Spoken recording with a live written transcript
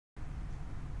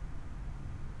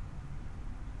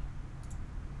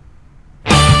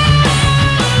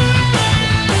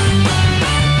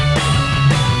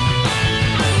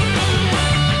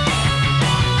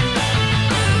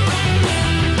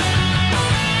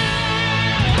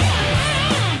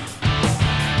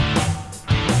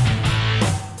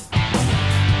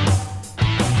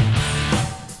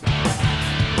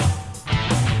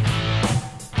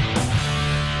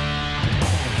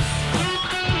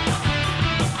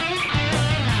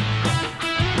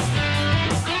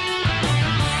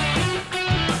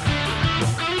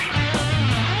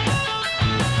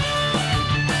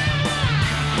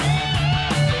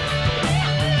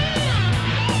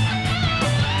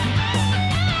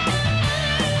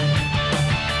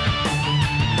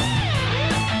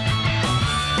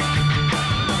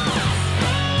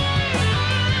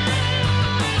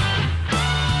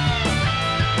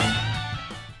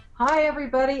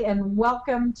everybody, and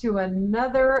welcome to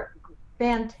another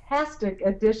fantastic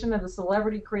edition of the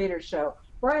Celebrity Creator Show.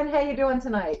 Brian, how you doing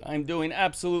tonight? I'm doing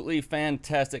absolutely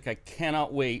fantastic. I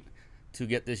cannot wait to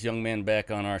get this young man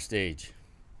back on our stage.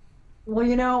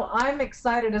 Well, I'm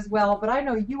excited as well, but I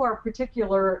know you are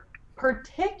particularly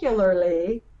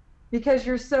because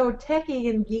you're so techie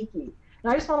and geeky.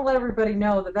 And I just want to let everybody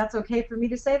know that that's okay for me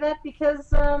to say that because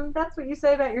that's what you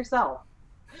say about yourself.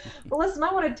 But listen,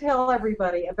 I want to tell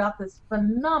everybody about this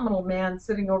phenomenal man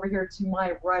sitting over here to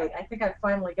my right. I think I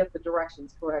finally get the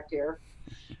directions correct here.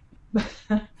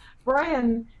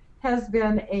 Brian has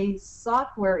been a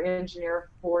software engineer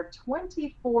for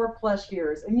 24 plus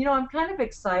years. And I'm kind of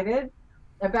excited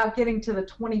about getting to the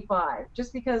 25,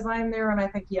 just because I'm there and I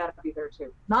think he ought to be there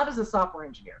too. Not as a software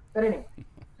engineer, but anyway.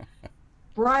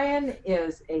 Brian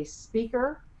is a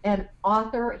speaker, an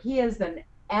author. He is an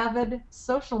avid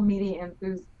social media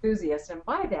enthusiast, and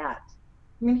by that,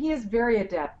 I mean he is very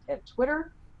adept at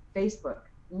Twitter, Facebook,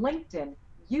 LinkedIn,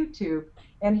 YouTube,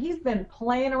 and he's been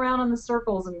playing around in the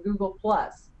circles in Google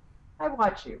Plus. I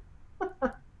watch you.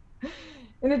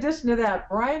 In addition to that,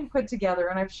 Brian put together,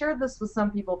 and I've shared this with some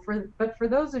people, but for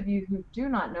those of you who do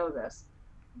not know this,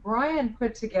 Brian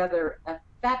put together a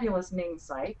fabulous name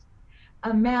site,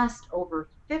 amassed over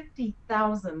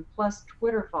 50,000 plus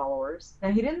Twitter followers. Now,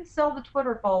 he didn't sell the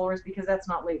Twitter followers because that's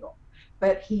not legal,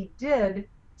 but he did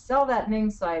sell that name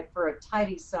site for a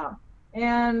tidy sum.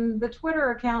 And the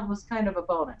Twitter account was kind of a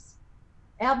bonus.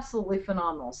 Absolutely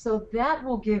phenomenal. So that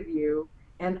will give you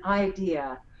an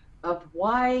idea of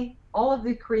why all of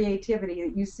the creativity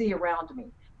that you see around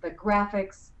me, the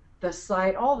graphics, the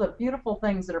site, all the beautiful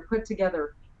things that are put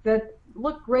together that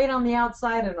look great on the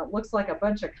outside and it looks like a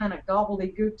bunch of kind of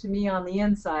gobbledygook to me on the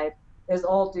inside is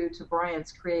all due to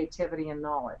Brian's creativity and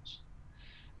knowledge.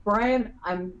 Brian,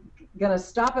 I'm going to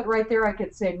stop it right there. I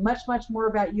could say much, much more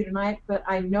about you tonight, but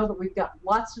I know that we've got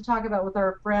lots to talk about with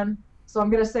our friend. So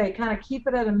I'm going to say kind of keep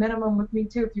it at a minimum with me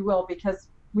too, if you will, because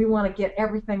we want to get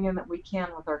everything in that we can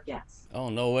with our guests. Oh,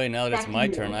 no way. Now that it's my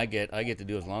turn, I get to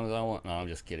do as long as I want. No, I'm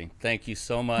just kidding. Thank you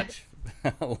so much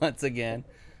once again.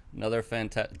 Another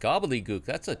fantastic gobbledygook.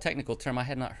 That's a technical term I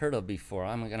had not heard of before.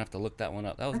 I'm gonna have to look that one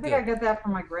up. That was good. I got that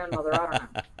from my grandmother. I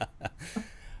don't know.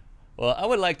 Well, I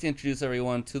would like to introduce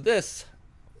everyone to this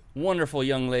wonderful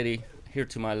young lady here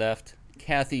to my left,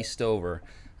 Kathy Stover.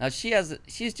 Now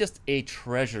she's just a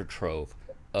treasure trove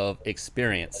of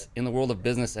experience in the world of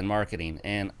business and marketing,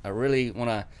 and I really want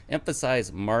to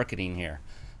emphasize marketing here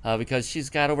because she's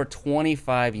got over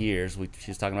 25 years.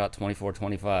 She's talking about 24,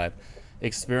 25.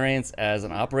 Experience as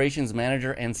an operations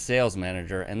manager and sales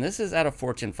manager, and this is at a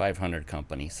Fortune 500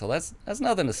 company, so that's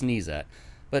nothing to sneeze at,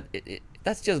 but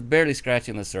that's just barely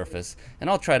scratching the surface. And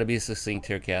I'll try to be succinct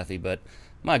here, Kathy, but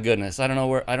my goodness, I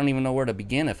don't even know where to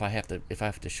begin if I have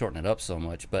to shorten it up so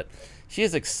much. But she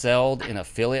has excelled in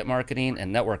affiliate marketing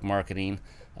and network marketing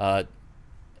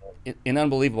in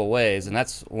unbelievable ways, and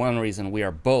that's one reason we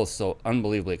are both so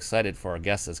unbelievably excited for our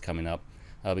guest that's coming up,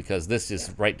 because this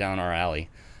is right down our alley.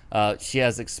 She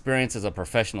has experience as a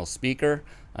professional speaker.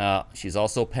 She's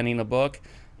also penning a book,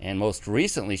 and most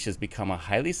recently she's become a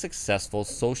highly successful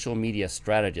social media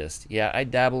strategist. Yeah, I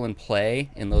dabble and play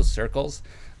in those circles,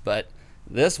 but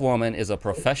this woman is a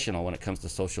professional when it comes to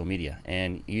social media,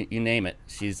 and you name it,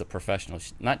 she's a professional.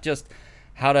 Not just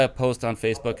how to post on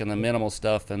Facebook and the minimal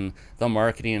stuff and the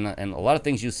marketing and a lot of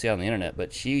things you see on the internet,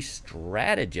 but she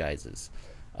strategizes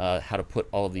how to put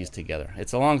all of these together.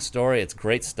 It's a long story. It's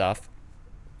great stuff.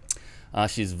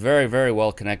 She's very, very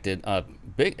well connected,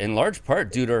 big in large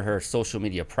part due to her social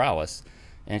media prowess,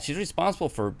 and she's responsible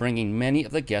for bringing many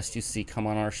of the guests you see come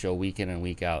on our show week in and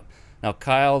week out. Now,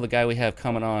 Kyle, the guy we have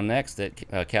coming on next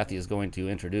that Kathy is going to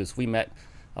introduce, we met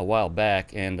a while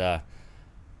back, and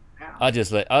I'll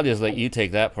just let you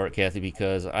take that part, Kathy,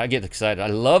 because I get excited. I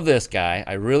love this guy,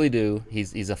 I really do.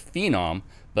 He's a phenom.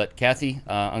 But Kathy,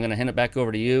 I'm going to hand it back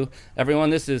over to you.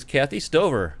 Everyone, this is Kathy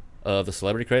Stover of the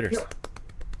Celebrity Creators. Yep.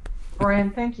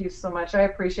 Brian, thank you so much. I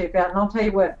appreciate that. And I'll tell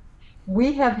you what,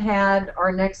 we have had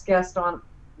our next guest on.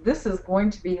 This is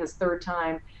going to be his third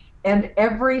time. And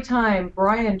every time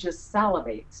Brian just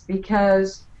salivates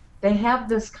because they have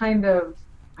this kind of,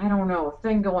 I don't know,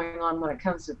 thing going on when it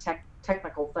comes to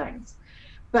technical things.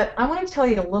 But I want to tell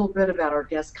you a little bit about our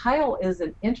guest. Kyle is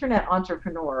an internet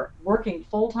entrepreneur working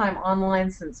full-time online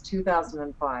since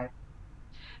 2005.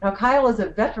 Now, Kyle is a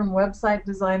veteran website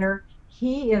designer.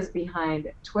 He is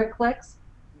behind TwitClicks,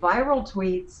 Viral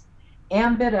Tweets,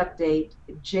 Ambit Update,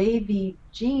 JV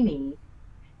Genie,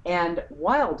 and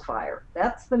Wildfire.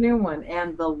 That's the new one,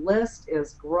 and the list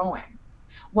is growing.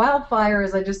 Wildfire,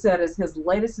 as I just said, is his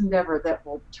latest endeavor that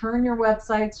will turn your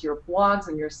websites, your blogs,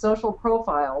 and your social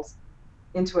profiles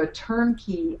into a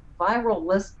turnkey viral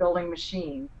list building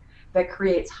machine that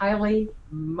creates highly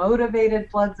motivated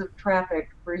floods of traffic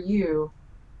for you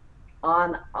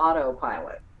on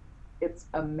autopilot. It's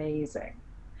amazing.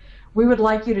 We would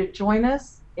like you to join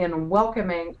us in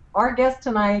welcoming our guest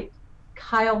tonight,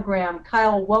 Kyle Graham.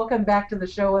 Kyle, welcome back to the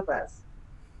show with us.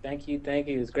 Thank you, thank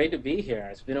you. It's great to be here.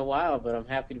 It's been a while, but I'm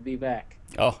happy to be back.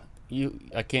 Oh,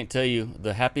 I can't tell you,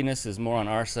 the happiness is more on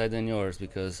our side than yours,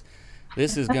 because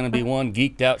this is going to be one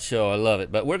geeked out show. I love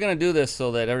it. But we're going to do this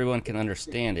so that everyone can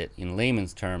understand it in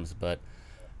layman's terms. But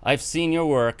I've seen your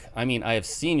work. I have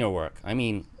seen your work.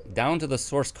 Down to the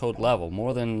source code level,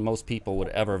 more than most people would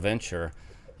ever venture.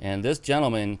 And this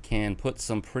gentleman can put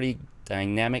some pretty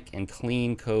dynamic and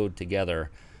clean code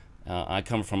together. I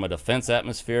come from a defense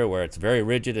atmosphere where it's very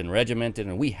rigid and regimented,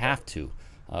 and we have to.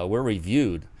 We're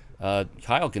reviewed.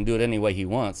 Kyle can do it any way he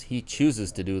wants. He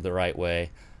chooses to do the right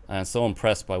way. I'm so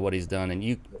impressed by what he's done.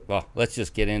 And well, let's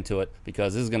just get into it,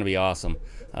 because this is going to be awesome.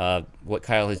 What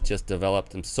Kyle has just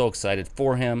developed, I'm so excited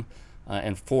for him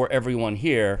and for everyone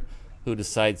here who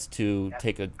decides to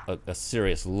take a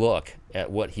serious look at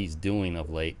what he's doing of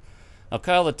late. Now,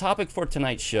 Kyle, the topic for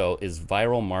tonight's show is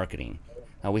viral marketing.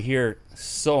 Now, we hear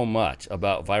so much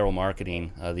about viral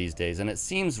marketing these days, and it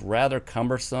seems rather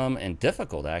cumbersome and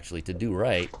difficult, actually, to do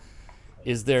right.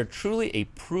 Is there truly a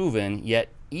proven yet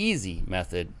easy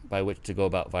method by which to go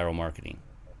about viral marketing?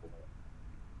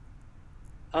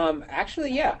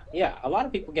 Actually, yeah. A lot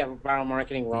of people get viral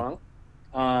marketing wrong.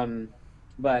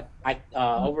 But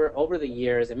over the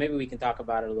years, and maybe we can talk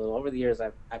about it a little, over the years,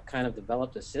 I've kind of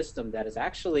developed a system that has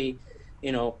actually,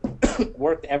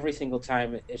 worked every single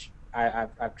time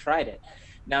I've tried it.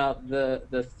 Now,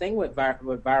 the thing with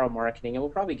viral marketing, and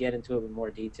we'll probably get into it in more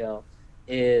detail,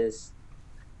 is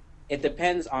it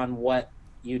depends on what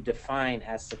you define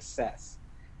as success.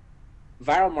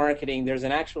 Viral marketing, there's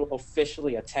an actual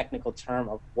officially a technical term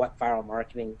of what viral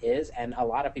marketing is, and a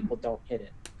lot of people don't hit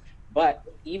it. But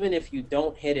even if you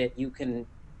don't hit it, you can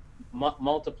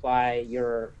multiply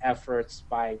your efforts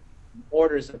by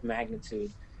orders of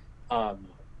magnitude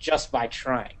just by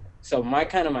trying. So my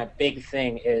big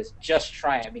thing is just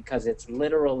try it, because it's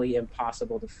literally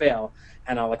impossible to fail,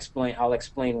 and I'll explain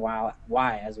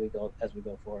why as we go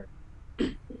forward.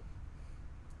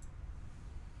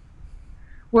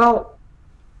 Well,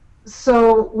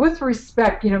 so with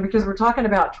respect, because we're talking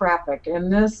about traffic,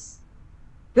 and this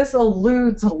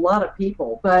eludes a lot of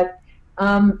people, but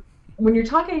when you're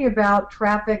talking about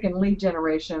traffic and lead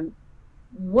generation,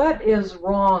 what is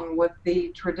wrong with the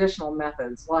traditional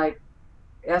methods like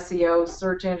SEO,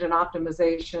 search engine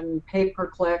optimization,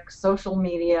 pay-per-click, social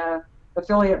media,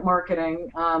 affiliate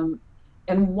marketing,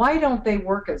 and why don't they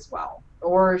work as well?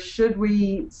 Or should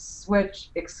we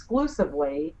switch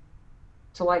exclusively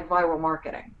to like viral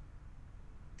marketing?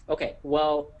 Okay,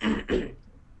 well,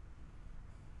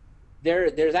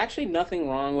 there's actually nothing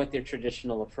wrong with your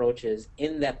traditional approaches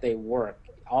in that they work.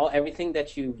 Everything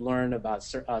that you've learned about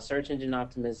search engine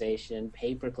optimization,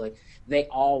 pay-per-click, they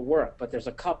all work, but there's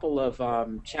a couple of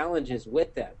challenges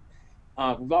with them.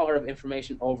 We've all heard of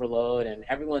information overload, and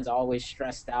everyone's always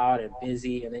stressed out and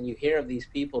busy, and then you hear of these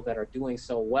people that are doing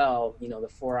so well, the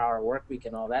 4-hour work week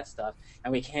and all that stuff,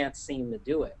 and we can't seem to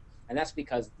do it. And that's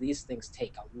because these things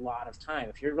take a lot of time.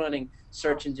 If you're running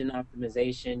search engine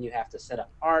optimization, you have to set up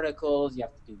articles, you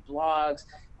have to do blogs,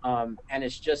 and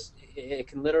it's just, you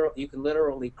can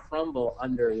literally crumble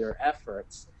under your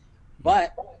efforts.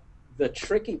 But the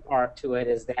tricky part to it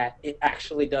is that it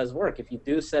actually does work. If you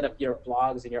do set up your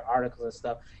blogs and your articles and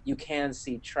stuff, you can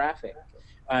see traffic,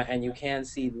 and you can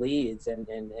see leads, and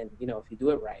if you do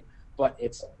it right. But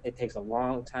it takes a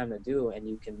long time to do, and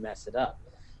you can mess it up.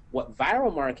 What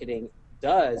viral marketing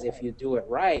does, if you do it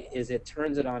right, is it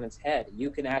turns it on its head. You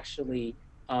can actually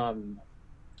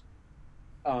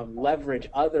leverage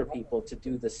other people to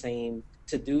do the same,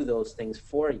 to do those things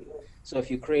for you. So if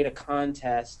you create a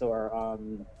contest or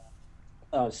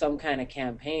some kind of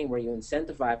campaign where you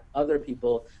incentivize other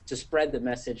people to spread the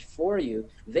message for you,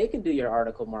 they can do your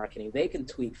article marketing, they can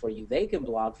tweet for you, they can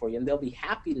blog for you, and they'll be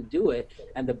happy to do it,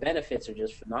 and the benefits are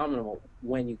just phenomenal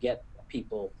when you get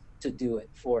people to do it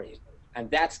for you. And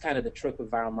that's kind of the trick with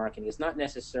viral marketing. It's not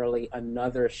necessarily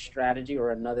another strategy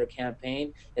or another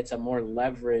campaign. It's a more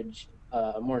leveraged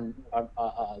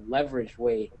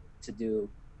way to do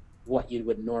what you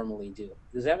would normally do.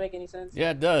 Does that make any sense? Yeah,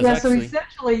 it does. Yeah, actually. So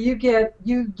essentially you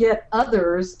get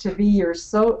others to be your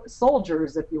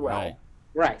soldiers, if you will. Right.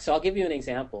 Right. So I'll give you an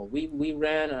example. We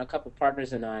ran, a couple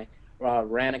partners and I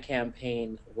ran a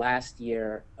campaign last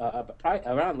year, probably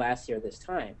around last year this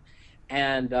time,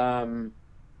 and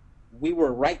we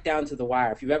were right down to the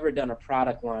wire. If you've ever done a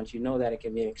product launch, you know that it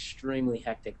can be an extremely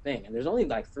hectic thing. And there's only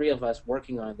like 3 of us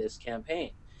working on this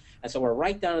campaign. And so we're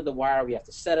right down to the wire. We have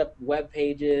to set up web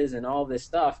pages and all this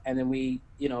stuff. And then we,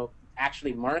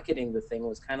 actually marketing the thing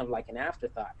was kind of like an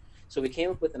afterthought. So we came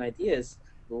up with an idea is,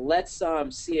 let's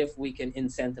see if we can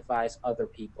incentivize other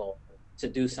people to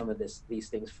do some of these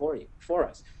things for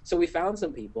us. So we found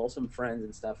some people, some friends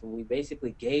and stuff, and we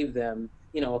basically gave them,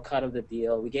 a cut of the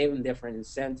deal. We gave them different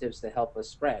incentives to help us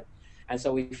spread. And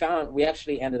so we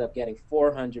actually ended up getting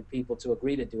 400 people to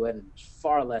agree to do it, and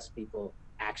far less people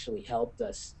actually helped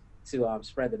us to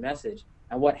spread the message.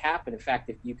 And what happened, in fact,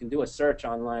 if you can do a search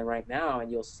online right now, and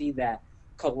you'll see that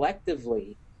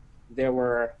collectively there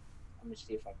were, let me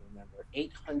see if I can remember,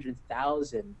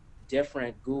 800,000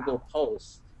 different Google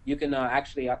posts. You can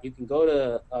you can go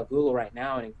to Google right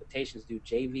now and in quotations do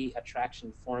JV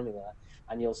attraction formula,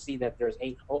 and you'll see that there's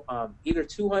either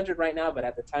 200 right now, but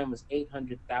at the time it was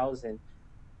 800,000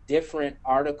 different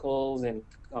articles and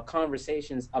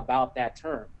conversations about that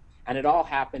term. And it all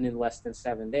happened in less than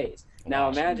 7 days. Now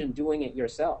imagine doing it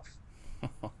yourself.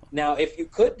 Now, if you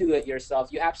could do it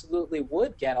yourself, you absolutely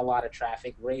would get a lot of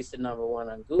traffic, raise to #1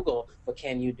 on Google, but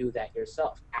can you do that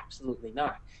yourself? Absolutely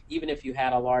not. Even if you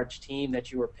had a large team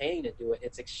that you were paying to do it,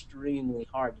 it's extremely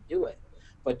hard to do it.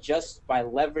 But just by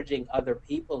leveraging other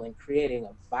people and creating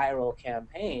a viral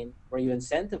campaign where you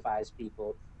incentivize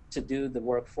people to do the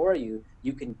work for you,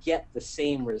 you can get the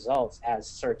same results as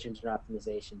search engine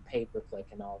optimization, pay-per-click,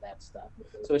 and all that stuff.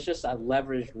 So it's just a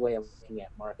leveraged way of looking at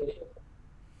marketing.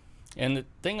 And the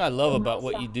thing I love about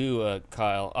what you do,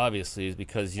 Kyle, obviously, is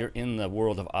because you're in the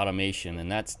world of automation, and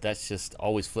that's just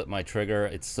always flipped my trigger.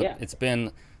 It's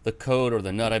been the code or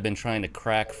the nut I've been trying to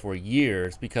crack for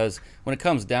years, because when it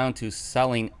comes down to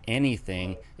selling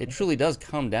anything, it truly does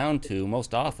come down to,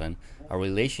 most often, a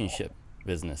relationship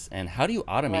business. And how do you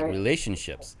automate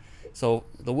relationships? So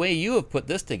the way you have put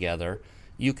this together,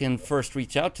 you can first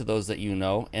reach out to those that you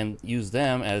know and use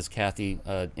them, as Kathy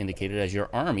indicated, as your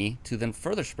army to then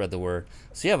further spread the word.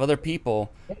 So you have other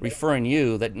people referring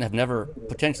you that have never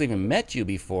potentially even met you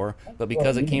before, but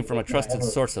because it came from a trusted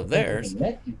source of theirs,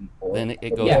 then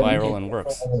it goes viral and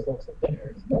works.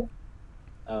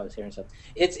 Oh, I was hearing something.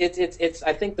 It's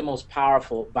I think the most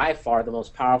powerful, by far the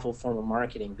most powerful form of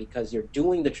marketing, because you're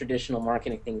doing the traditional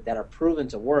marketing things that are proven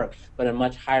to work, but in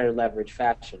much higher leverage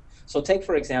fashion. So take,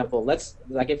 for example,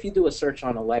 if you do a search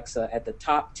on Alexa at the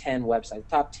top 10 websites,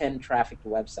 top 10 trafficked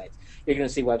websites, you're going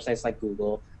to see websites like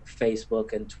Google,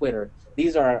 Facebook, and Twitter.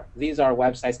 These are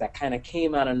websites that kind of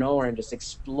came out of nowhere and just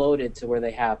exploded to where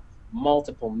they have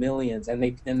multiple millions, and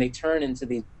they turn into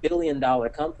these billion-dollar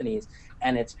companies,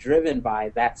 and it's driven by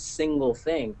that single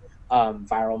thing,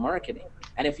 viral marketing.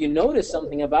 And if you notice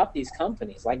something about these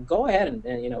companies, like go ahead and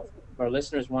if our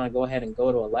listeners want to go ahead and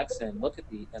go to Alexa and look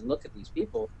at these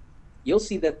people, you'll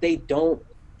see that they don't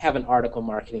have an article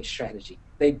marketing strategy.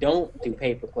 They don't do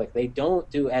pay-per-click. They don't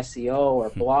do SEO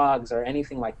or blogs or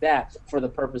anything like that for the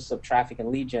purpose of traffic and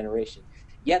lead generation.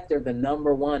 Yet they're the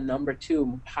 #1,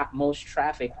 #2 most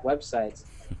trafficked websites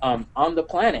on the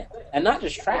planet. And not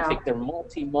just traffic, they're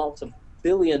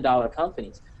multi-billion-dollar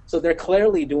companies. So they're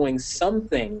clearly doing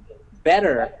something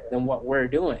better than what we're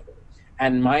doing.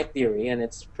 And my theory, and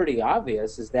it's pretty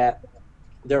obvious, is that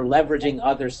they're leveraging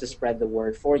others to spread the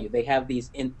word for you. They have these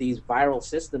viral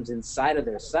systems inside of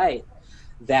their site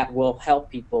that will help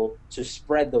people to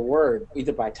spread the word,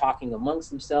 either by talking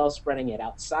amongst themselves, spreading it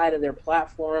outside of their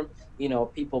platform.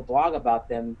 People blog about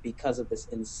them because of this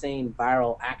insane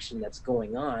viral action that's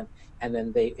going on, and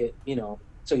then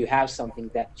so you have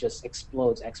something that just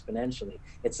explodes exponentially.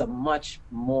 It's a much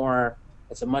more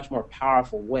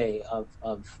powerful way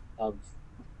of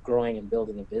growing and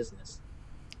building a business.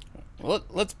 Well,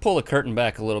 let's pull the curtain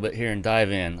back a little bit here and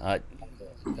dive in.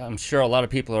 I'm sure a lot of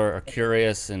people are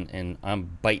curious, and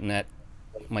I'm biting at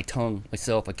my tongue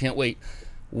myself. I can't wait.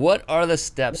 What are the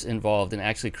steps involved in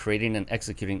actually creating and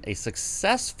executing a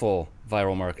successful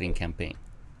viral marketing campaign?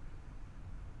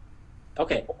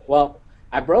 Okay, well,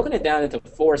 I've broken it down into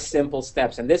 4 simple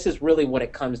steps, and this is really what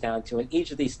it comes down to. And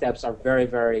each of these steps are very,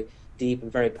 very deep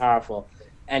and very powerful.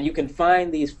 And you can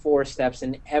find these 4 steps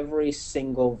in every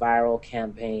single viral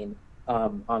campaign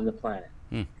on the planet.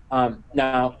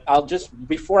 Now,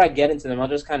 before I get into them, I'll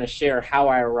just kind of share how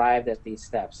I arrived at these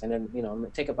steps. And then, it'll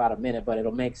take about a minute, but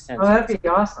it'll make sense. Oh, that'd be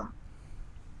awesome.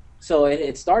 So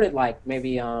it started like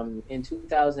maybe in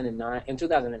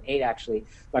 2008, actually.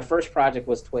 My first project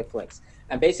was TwitClicks.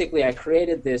 And basically, I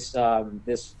created this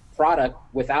product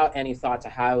without any thought to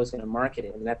how I was going to market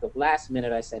it. And at the last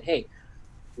minute, I said, hey,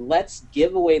 let's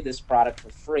give away this product for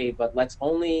free, but let's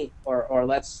only, or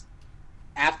let's,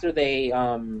 after they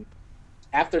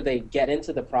get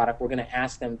into the product, we're going to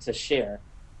ask them to share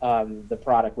the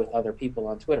product with other people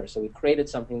on Twitter. So we created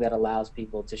something that allows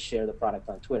people to share the product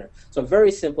on Twitter. So a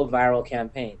very simple viral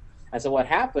campaign. And so what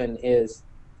happened is,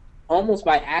 almost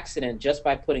by accident, just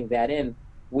by putting that in,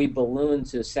 we ballooned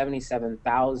to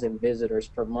 77,000 visitors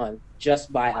per month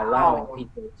just by allowing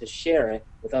people to share it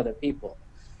with other people.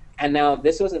 And now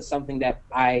this wasn't something that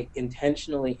I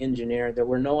intentionally engineered. There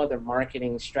were no other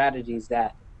marketing strategies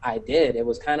that I did. It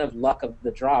was kind of luck of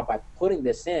the draw by putting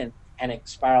this in, and it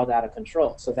spiraled out of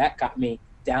control. So that got me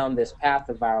down this path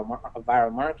of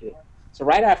viral marketing. So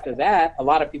right after that, a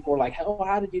lot of people were like, oh,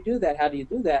 how did you do that? How do you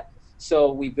do that?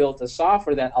 So we built a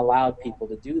software that allowed people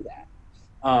to do that.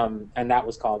 And that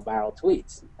was called Viral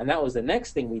Tweets. And that was the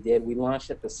next thing we did. We launched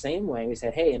it the same way. We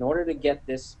said, hey, in order to get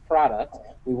this product,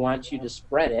 we want you to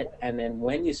spread it. And then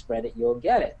when you spread it, you'll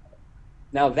get it.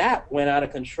 Now that went out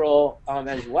of control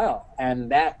as well. And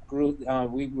that grew,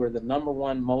 we were the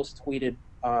 #1 most tweeted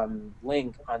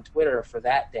link on Twitter for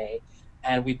that day.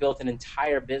 And we built an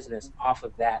entire business off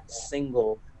of that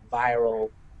single viral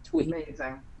tweet.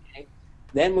 Amazing.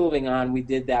 Then moving on, we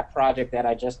did that project that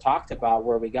I just talked about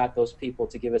where we got those people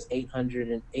to give us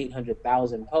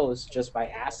 800,000 posts just by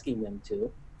asking them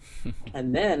to.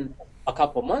 And then a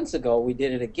couple months ago, we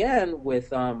did it again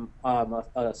with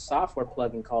a software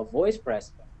plugin called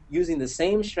VoicePress, using the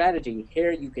same strategy.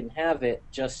 Here you can have it,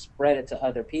 just spread it to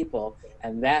other people,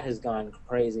 and that has gone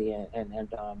crazy. And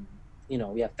you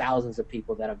know, we have thousands of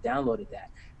people that have downloaded that.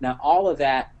 Now, all of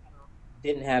that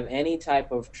didn't have any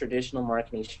type of traditional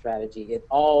marketing strategy. It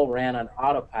all ran on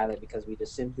autopilot because we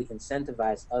just simply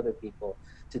incentivized other people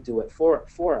to do it for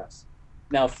us.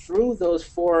 Now, through those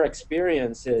 4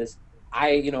 experiences,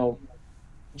 I, you know,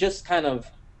 just kind of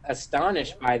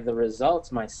astonished by the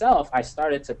results myself, I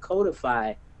started to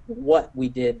codify what we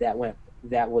did that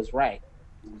was right.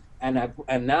 And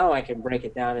now I can break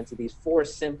it down into these 4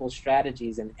 simple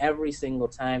strategies, and every single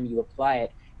time you apply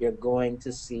it, you're going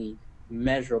to see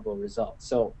measurable results.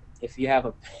 So if you have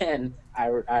a pen,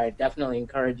 I definitely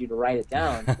encourage you to write it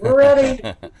down. We're ready.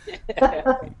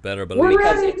 Better believe.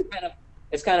 Because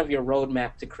it's kind of your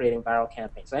roadmap to creating viral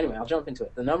campaigns. So anyway, I'll jump into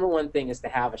it. The #1 thing is to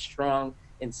have a strong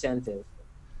incentive.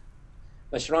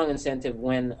 A strong incentive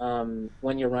when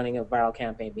you're running a viral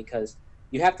campaign, because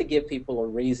you have to give people a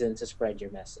reason to spread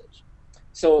your message.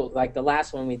 So like the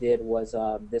last one we did was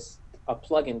a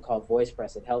plugin called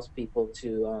VoicePress. It helps people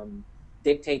to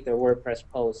dictate their WordPress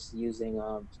posts using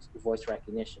voice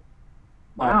recognition.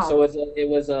 Wow. So it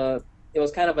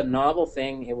was kind of a novel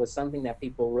thing. It was something that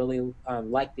people really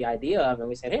liked the idea of, and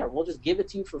we said, here, we'll just give it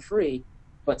to you for free,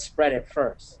 but spread it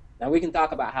first. Now we can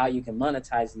talk about how you can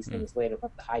monetize these things later,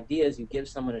 but the idea is you give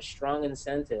someone a strong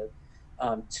incentive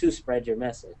to spread your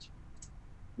message.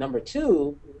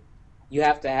 #2,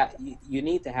 you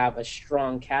need to have a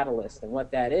strong catalyst, and what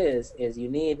that is you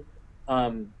need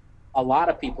a lot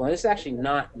of people, and it's actually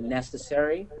not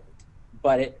necessary,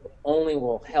 but it only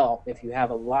will help if you have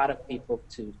a lot of people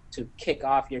to kick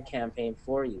off your campaign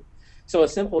for you. So a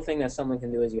simple thing that someone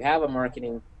can do is you have a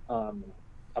marketing,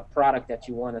 a product that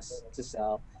you want to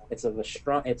sell. It's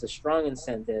a strong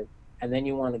incentive, and then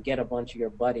you want to get a bunch of your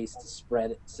buddies to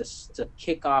spread it, to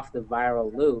kick off the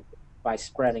viral loop by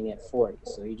spreading it for you.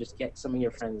 So you just get some of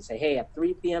your friends and say, hey, at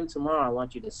 3 p.m. tomorrow, I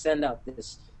want you to send out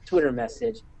this Twitter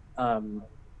message,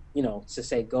 you know, to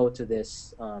say go to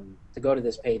this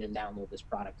page and download this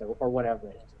product, or whatever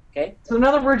it is. Okay. So in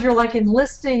other words, you're like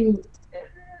enlisting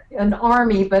an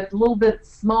army, but a little bit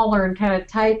smaller and kind of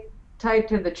tight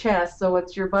to the chest. So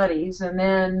it's your buddies, and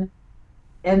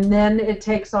then it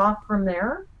takes off from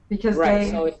there because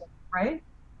right.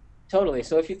 Totally.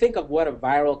 So if you think of what a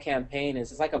viral campaign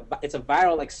is, it's a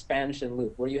viral expansion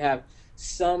loop where you have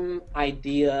some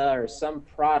idea or some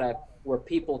product where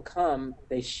people come,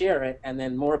 they share it, and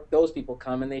then more those people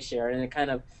come and they share it, and it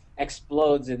kind of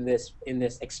explodes in this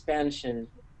expansion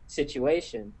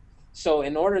situation. So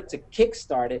in order to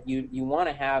kickstart it, you want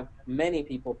to have many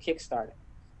people kickstart it.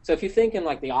 So if you think in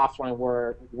like the offline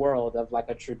world of like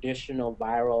a traditional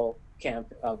viral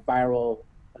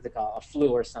what's it called, a flu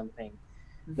or something,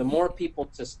 the more people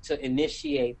to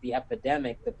initiate the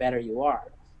epidemic, the better you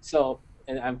are. So,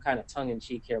 and I'm kind of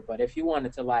tongue-in-cheek here, but if you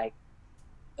wanted to like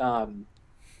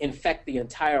infect the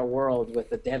entire world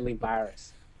with a deadly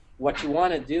virus, what you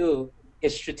want to do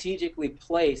is strategically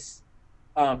place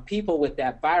people with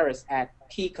that virus at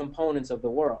key components of the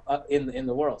world, in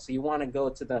the world. So you want to go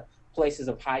to the places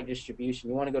of high distribution.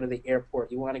 You want to go to the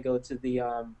airport. You want to go to the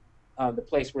the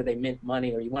place where they mint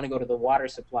money, or you want to go to the water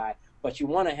supply, but you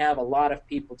want to have a lot of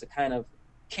people to kind of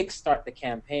kickstart the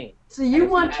campaign. So you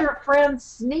want your friends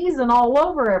sneezing all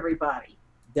over everybody.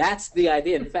 That's the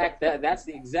idea. In fact, that's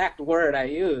the exact word I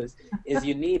use, is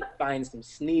you need to find some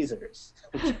sneezers,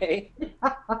 okay?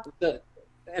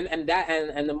 And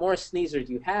the more sneezers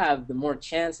you have, the more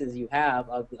chances you have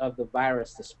of the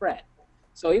virus to spread.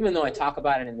 So even though I talk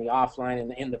about it in the offline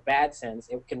and in the bad sense,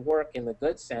 it can work in the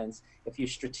good sense if you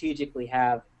strategically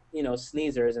have, you know,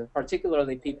 sneezers, and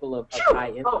particularly people of high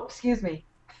income. Oh, excuse me.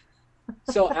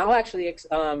 So I'll actually,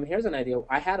 here's an idea.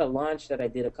 I had a launch that I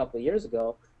did a couple of years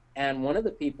ago, and one of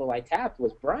the people I tapped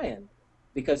was Brian,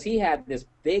 because he had this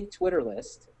big Twitter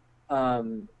list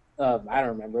of, I don't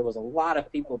remember, it was a lot of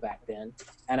people back then.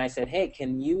 And I said, hey,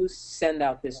 can you send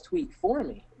out this tweet for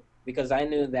me? Because I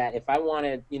knew that if I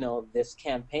wanted, you know, this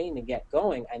campaign to get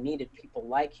going, I needed people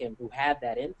like him who had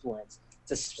that influence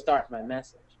to start my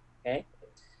message, okay?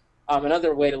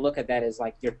 Another way to look at that is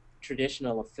like your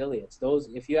traditional affiliates. Those,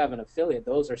 if you have an affiliate,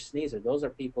 those are sneezers. Those are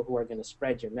people who are going to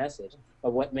spread your message.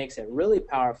 But what makes it really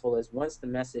powerful is once the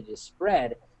message is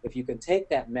spread, if you can take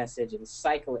that message and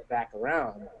cycle it back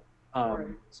around,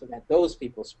 so that those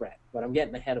people spread. But I'm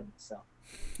getting ahead of myself.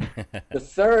 The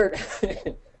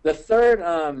third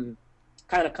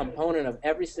kind of component of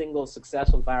every single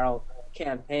successful viral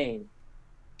campaign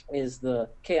is the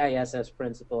KISS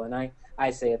principle, and I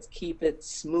say it's keep it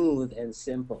smooth and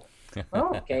simple.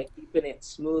 Okay, keeping it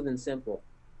smooth and simple.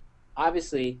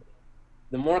 Obviously,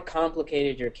 the more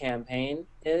complicated your campaign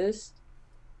is,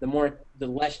 the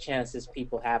less chances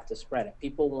people have to spread it.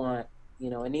 People want, you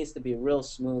know, it needs to be real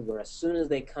smooth, where as soon as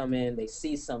they come in, they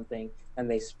see something and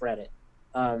they spread it.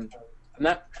 I'm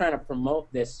not trying to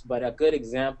promote this, but a good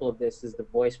example of this is the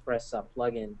VoicePress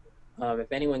plugin.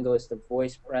 If anyone goes to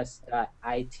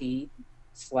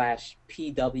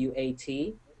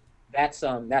voicepress.it/PWAT, that's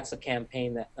a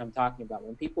campaign that I'm talking about.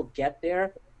 When people get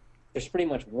there, there's pretty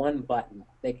much one button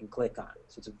they can click on.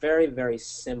 So it's a very, very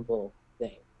simple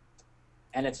thing.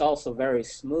 And it's also very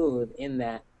smooth in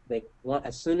that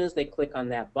as soon as they click on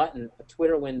that button, a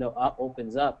Twitter window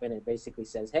opens up, and it basically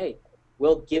says, hey,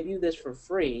 we'll give you this for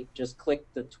free, just click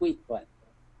the tweet button.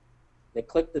 They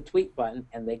click the tweet button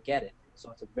and they get it.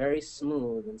 So it's a very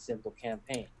smooth and simple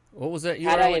campaign. What was that URL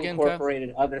Had I again,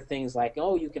 incorporated other things like,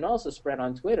 oh, you can also spread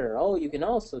on Twitter, oh, you can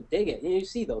also dig it. You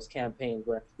see those campaigns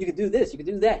where you could do this, you could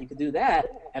do that, you could do that,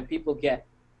 and people get,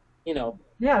 you know.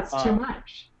 Yeah, it's too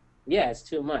much. Yeah, it's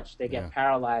too much. They get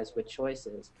paralyzed with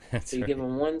choices. That's so you right. give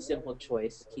them one simple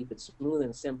choice, keep it smooth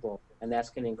and simple, and that's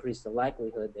going to increase the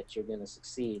likelihood that you're going to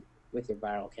succeed with your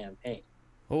viral campaign.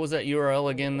 What was that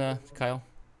URL again, Kyle?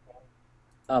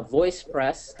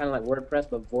 VoicePress, kind of like WordPress,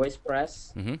 but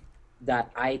VoicePress. .it.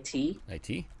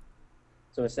 IT.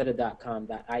 So instead of .com,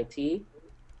 .it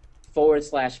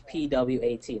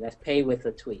 /PWAT. That's pay with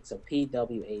a tweet. So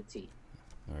PWAT.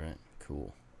 All right,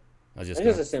 cool. It's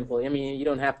just a simple. I mean, you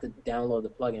don't have to download the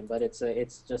plugin, but it's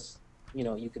just, you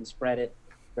know, you can spread it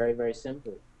very, very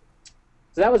simply.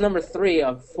 So that was number 3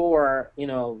 of 4, you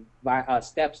know,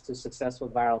 steps to successful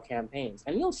viral campaigns.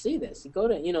 And you'll see this. You go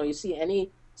to, you know, you see any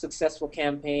successful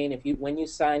campaign. When you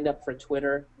signed up for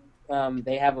Twitter,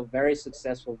 they have a very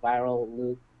successful viral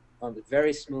loop.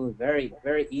 Very smooth, very,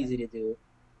 very easy to do.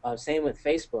 Same with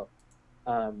Facebook.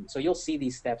 So you'll see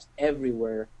these steps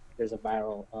everywhere there's a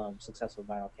successful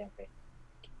viral campaign.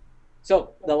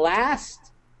 So the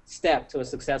last step to a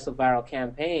successful viral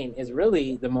campaign is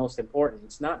really the most important.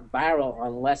 It's not viral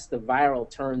unless the viral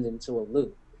turns into a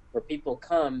loop, where people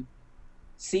come,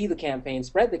 see the campaign,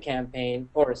 spread the campaign,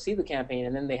 or see the campaign,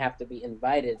 and then they have to be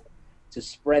invited to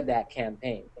spread that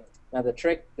campaign. Now the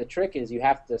trick is you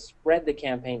have to spread the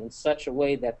campaign in such a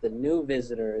way that the new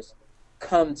visitors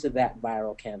come to that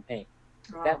viral campaign.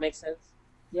 Does that make sense?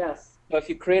 Yes. So if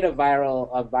you create a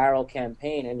viral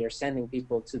campaign and you're sending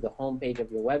people to the homepage of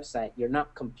your website, you're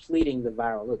not completing the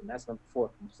viral loop. And that's number 4,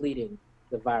 completing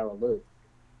the viral loop.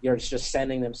 You're just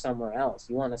sending them somewhere else.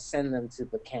 You want to send them to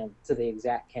the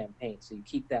exact campaign. So you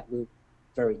keep that loop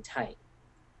very tight.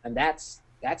 And that's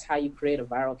how you create a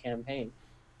viral campaign.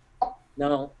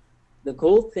 Now, the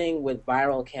cool thing with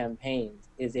viral campaigns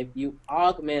is if you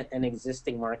augment an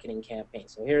existing marketing campaign.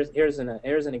 So here's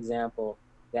an example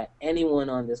that anyone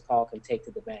on this call can take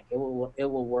to the bank. It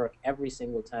will work every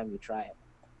single time you try it.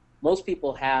 Most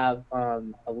people have a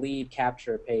lead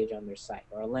capture page on their site,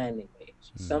 or a landing page,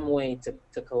 some way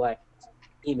to collect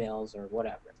emails or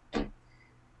whatever.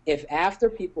 If after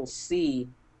people see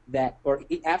that, or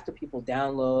after people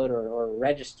download or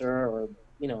register or,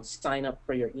 you know, sign up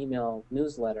for your email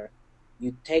newsletter,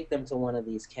 you take them to one of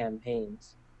these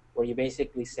campaigns where you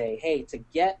basically say, hey, to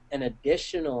get an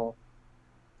additional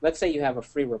let's say you have a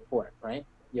free report, right?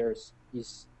 Your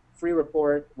free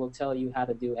report will tell you how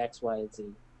to do X, Y, and Z.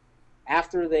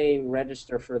 After they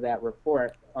register for that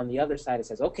report, on the other side it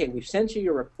says, okay, we've sent you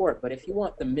your report, but if you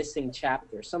want the missing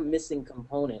chapter, some missing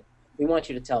component, we want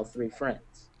you to tell 3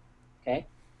 friends, okay?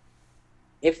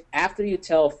 If after you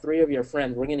tell 3 of your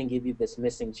friends, we're going to give you this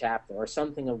missing chapter or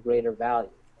something of greater value.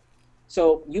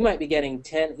 So you might be getting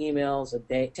 10 emails a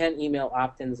day, 10 email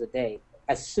opt-ins a day.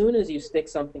 As soon as you stick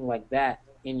something like that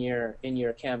in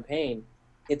your campaign,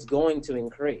 it's going to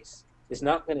increase. It's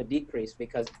not going to decrease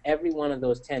because every one of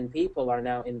those 10 people are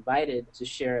now invited to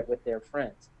share it with their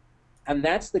friends. And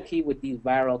that's the key with these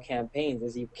viral campaigns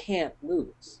is you can't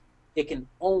lose. It can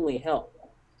only help.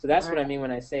 So that's what I mean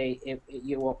when I say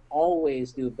you will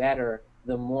always do better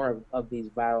the more of these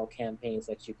viral campaigns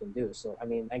that you can do. So, I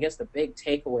mean, I guess the big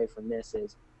takeaway from this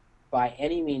is by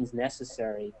any means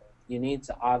necessary, you need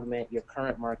to augment your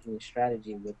current marketing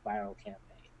strategy with viral campaigns.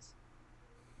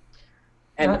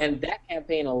 And that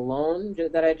campaign alone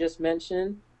that I just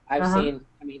mentioned, I've seen,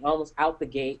 I mean, almost out the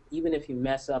gate, even if you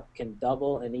mess up, can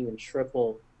double and even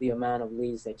triple the amount of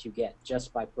leads that you get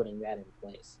just by putting that in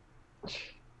place.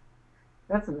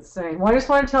 That's insane. Well, I just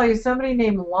want to tell you, somebody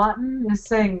named Lawton is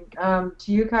saying to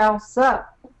you, Kyle,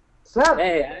 sup? Sup?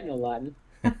 Hey, I know Lawton.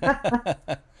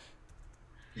 Not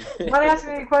asking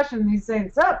any questions. He's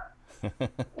saying, sup?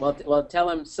 Well, tell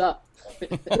him sup.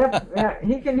 Yep, yeah,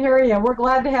 he can hear you. We're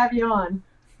glad to have you on.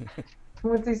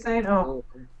 What's he saying? Oh,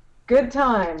 good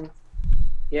time.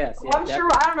 Yes. Well, I'm sure.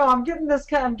 I don't know. I'm getting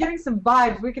some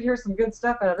vibes. We could hear some good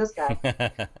stuff out of this guy.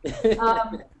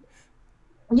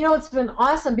 You know, it's been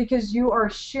awesome because you are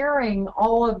sharing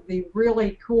all of the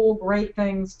really cool, great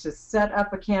things to set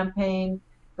up a campaign,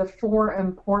 the 4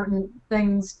 important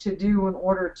things to do in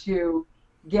order to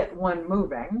get one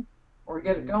moving or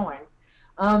get it going.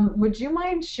 Would you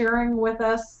mind sharing with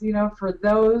us, you know, for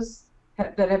those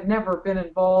that have never been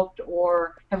involved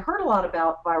or have heard a lot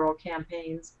about viral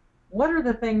campaigns, what are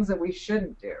the things that we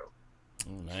shouldn't do?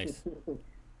 Oh, nice.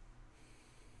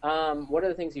 What are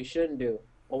the things you shouldn't do?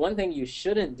 Well, one thing you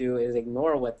shouldn't do is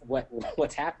ignore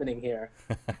what's happening here,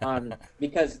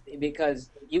 because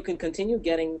you can continue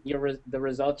getting the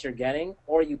results you're getting,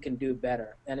 or you can do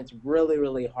better, and it's really,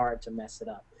 really hard to mess it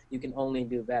up. You can only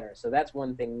do better. So that's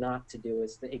one thing not to do,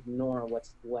 is to ignore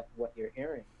what you're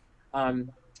hearing.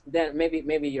 Then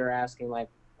maybe you're asking, like,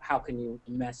 how can you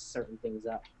mess certain things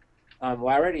up? Well,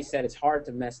 I already said it's hard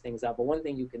to mess things up, but one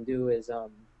thing you can do is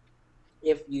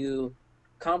if you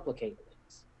complicate things.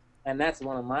 And that's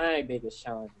one of my biggest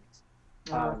challenges.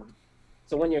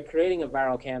 So when you're creating a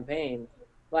viral campaign,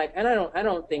 like, and I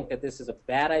don't think that this is a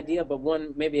bad idea, but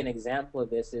maybe an example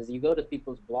of this is you go to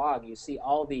people's blog, you see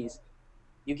all these,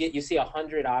 you see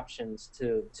 100 options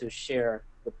to share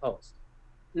the post.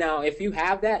 Now, if you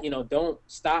have that, you know, don't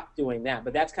stop doing that.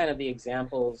 But that's kind of the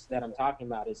examples that I'm talking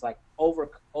about. Is like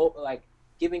like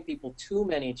giving people too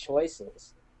many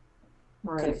choices,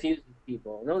 confuses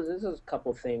people. And there's a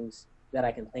couple things that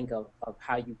I can think of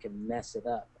how you can mess it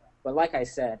up. But like I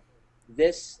said,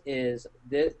 this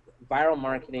viral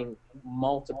marketing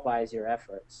multiplies your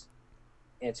efforts.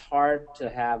 It's hard to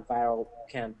have viral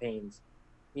campaigns,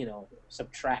 you know,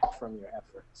 subtract from your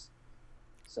efforts.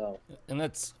 So, and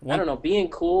that's I don't know, being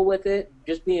cool with it,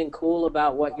 just being cool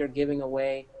about what you're giving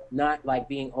away, not like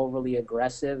being overly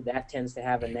aggressive. That tends to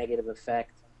have a negative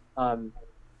effect.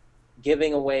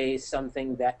 Giving away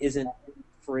something that isn't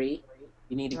free.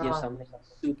 You need to give something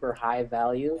super high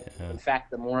value. In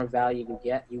fact, the more value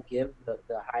you give,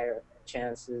 the higher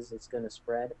chances it's going to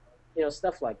spread. You know,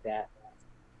 stuff like that.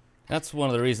 That's one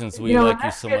of the reasons we like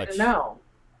you so much. Yeah.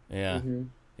 Mm-hmm.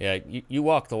 Yeah, you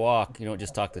walk the walk. You don't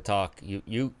just talk the talk.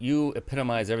 You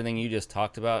epitomize everything you just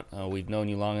talked about. We've known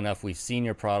you long enough. We've seen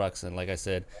your products, and like I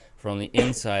said, from the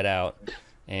inside out.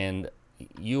 And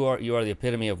you are the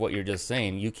epitome of what you're just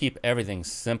saying. You keep everything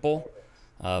simple,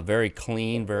 very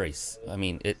clean. I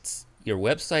mean, your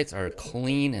websites are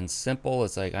clean and simple.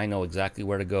 It's like I know exactly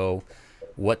where to go,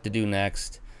 what to do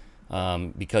next.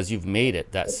 Because you've made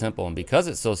it that simple, and because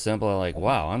it's so simple, I'm like,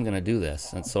 wow, I'm going to do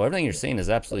this. And so everything you're saying is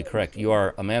absolutely correct. You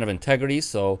are a man of integrity,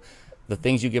 so the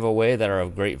things you give away that are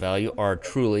of great value are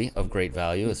truly of great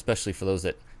value, especially for those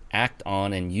that act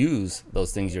on and use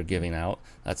those things you're giving out.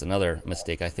 That's another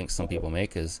mistake I think some people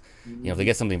make is, you know, if they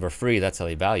get something for free, that's how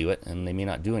they value it, and they may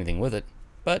not do anything with it.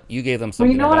 But you gave them something.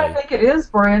 Well, you know what I think it is,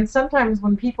 Brian? Sometimes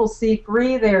when people see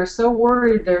free, they are so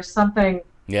worried there's something.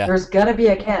 Yeah. There's got to be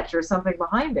a catch or something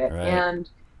behind it. Right. And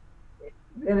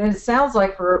it sounds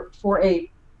like for a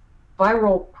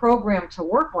viral program to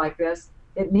work like this,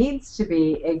 it needs to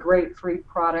be a great free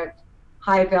product,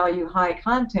 high value, high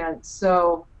content.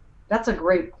 So that's a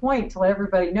great point to let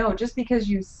everybody know. Just because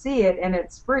you see it and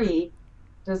it's free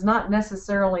does not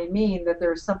necessarily mean that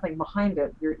there's something behind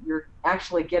it. You're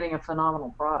actually getting a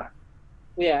phenomenal product.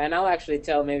 Yeah, and I'll actually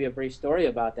tell maybe a brief story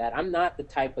about that. I'm not the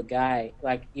type of guy,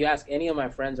 like you ask any of my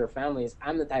friends or families,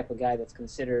 I'm the type of guy that's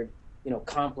considered,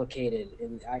 complicated,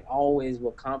 and I always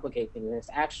will complicate things. And it's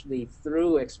actually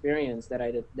through experience that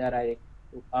I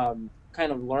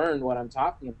kind of learned what I'm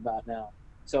talking about now.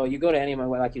 So you go to any of my,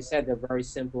 like you said, they're very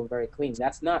simple and very clean.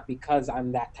 That's not because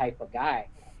I'm that type of guy.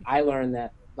 I learned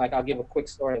that, like, I'll give a quick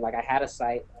story. Like, I had a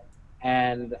site,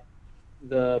 and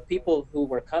the people who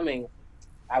were coming,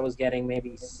 I was getting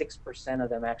maybe 6% of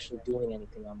them actually doing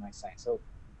anything on my site. So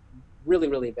really,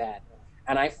 really bad.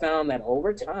 And I found that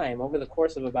over time, over the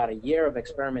course of about a year of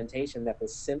experimentation, that the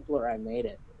simpler I made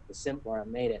it,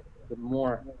 the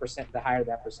more the higher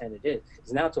that percentage is.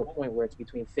 It's now to a point where it's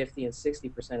between 50 and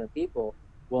 60% of people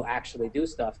will actually do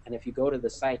stuff. And if you go to the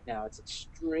site now, it's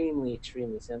extremely,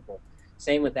 extremely simple.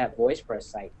 Same with that VoicePress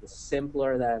site. The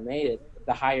simpler that I made it,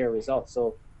 the higher results.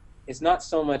 So it's not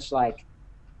so much like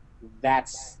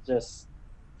that's just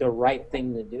the right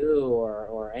thing to do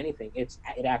or anything. It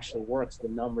actually works. The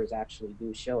numbers actually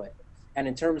do show it. And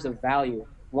in terms of value,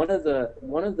 one of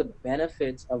the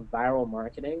benefits of viral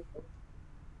marketing,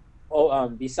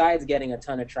 besides getting a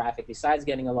ton of traffic, besides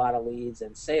getting a lot of leads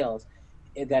and sales,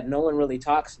 that no one really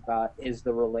talks about is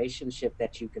the relationship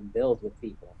that you can build with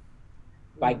people.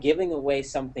 By giving away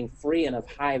something free and of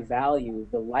high value,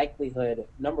 the likelihood,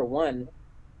 number one,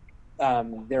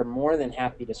 they're more than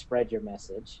happy to spread your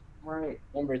message. Right.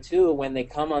 Number two, when they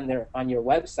come on your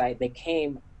website, they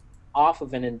came off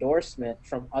of an endorsement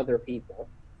from other people.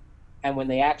 And when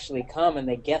they actually come and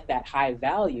they get that high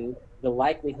value, the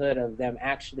likelihood of them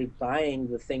actually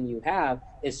buying the thing you have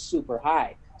is super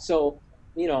high. So,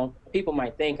 people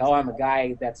might think, oh, I'm a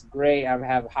guy that's great, I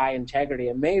have high integrity,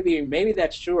 and maybe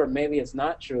that's true, or maybe it's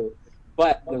not true.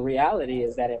 But the reality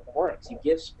is that it works. You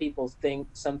give people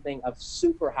something of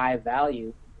super high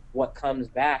value. What comes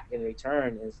back in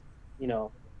return is,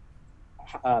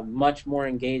 much more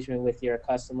engagement with your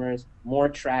customers, more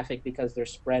traffic because they're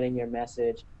spreading your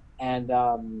message, and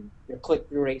your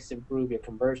click-through rates improve, your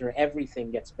conversion rate, everything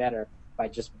gets better by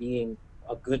just being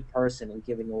a good person and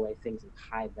giving away things of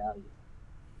high value.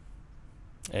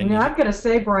 And I'm going to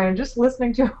say, Brian, just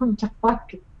listening to him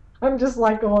talk, I'm just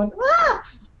like going, ah!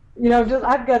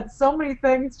 I've got so many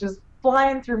things just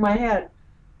flying through my head.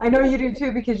 I know you do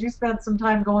too, because you spent some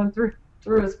time going through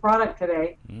his product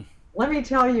today. Let me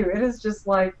tell you, it is just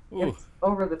like, it's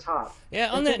over the top.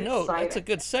 Yeah, on that note, that's a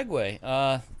good segue.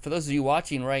 For those of you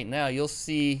watching right now, you'll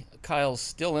see Kyle's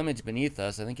still image beneath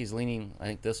us. I think he's leaning,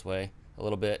 this way a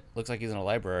little bit. Looks like he's in a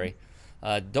library.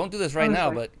 Don't do this right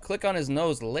now, but click on his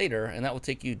nose later, and that will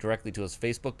take you directly to his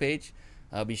Facebook page.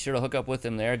 Be sure to hook up with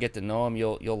him there, get to know him.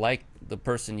 You'll like the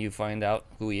person you find out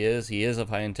who he is. He is of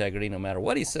high integrity, no matter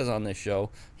what he says on this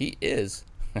show. He is.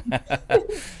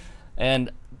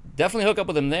 And definitely hook up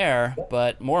with him there.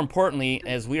 But more importantly,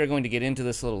 as we are going to get into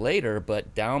this a little later,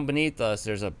 but down beneath us,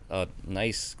 there's a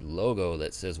nice logo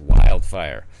that says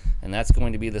Wildfire. And that's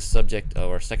going to be the subject of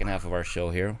our second half of our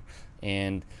show here.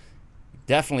 And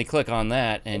definitely click on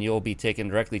that, and you'll be taken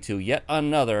directly to yet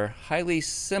another highly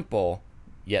simple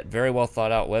yet very well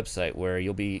thought out website where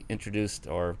you'll be introduced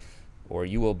or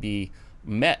you will be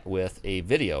met with a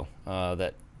video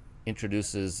that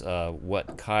introduces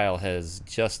what Kyle has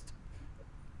just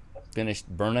finished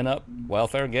burning up.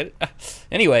 Wildfire, get it?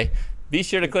 Anyway, be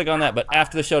sure to click on that, but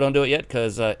after the show, don't do it yet,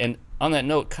 because and on that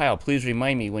note, Kyle, please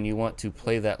remind me when you want to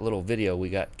play that little video we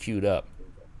got queued up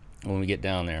when we get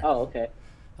down there. Oh, okay.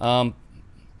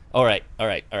 All right.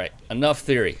 Enough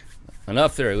theory.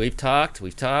 We've talked.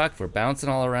 We're bouncing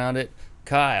all around it.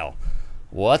 Kyle,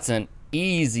 what's an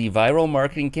easy viral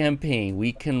marketing campaign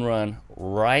we can run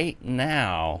right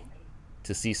now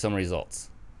to see some results?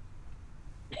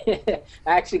 I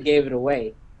actually gave it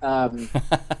away. Well,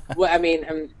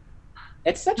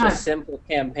 it's such a simple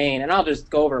campaign, and I'll just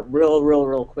go over it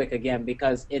real quick again,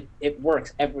 because it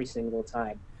works every single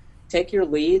time. Take your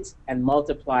leads and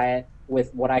multiply it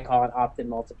with what I call an opt-in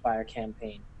multiplier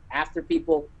campaign. After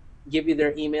people give you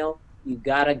their email, you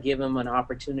gotta give them an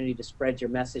opportunity to spread your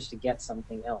message to get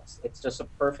something else. It's just a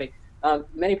perfect.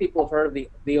 Many people have heard of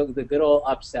the good old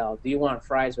upsell. Do you want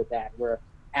fries with that? Where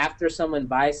after someone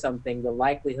buys something, the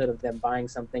likelihood of them buying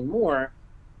something more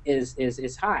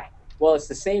is high. Well, it's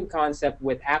the same concept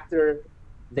with after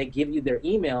they give you their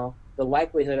email, the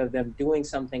likelihood of them doing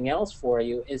something else for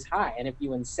you is high. And if you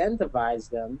incentivize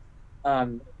them,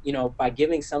 by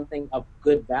giving something of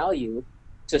good value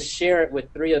to share it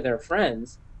with 3 of their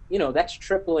friends, that's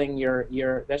tripling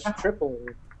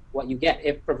what you get,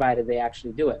 if provided they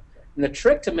actually do it. And the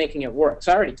trick to making it work,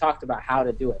 so I already talked about how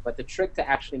to do it, but the trick to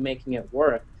actually making it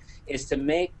work is to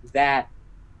make that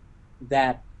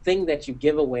thing that you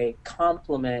give away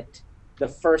complement the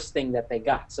first thing that they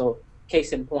got. So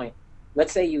case in point,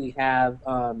 let's say you have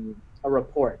a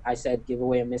report. I said give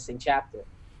away a missing chapter.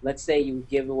 Let's say you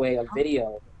give away a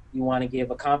video. You want to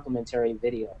give a complimentary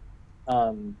video.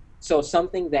 So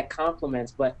something that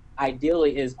complements, but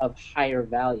ideally is of higher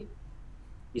value.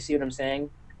 You see what I'm saying?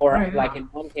 Or like in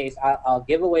one case, I'll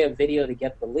give away a video to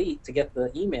get the lead, to get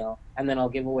the email, and then I'll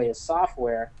give away a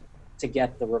software to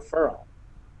get the referral.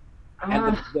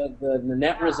 And the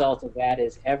net result of that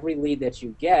is every lead that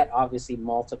you get obviously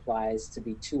multiplies to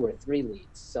be 2 or 3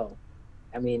 leads. So,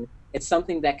 I mean, it's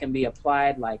something that can be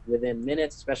applied like within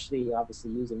minutes, especially obviously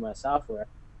using my software,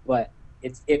 but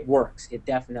it works. It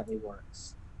definitely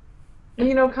works.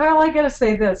 You know, Kyle, I got to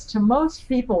say this. To most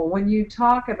people, when you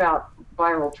talk about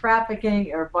viral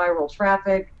trafficking or viral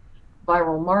traffic,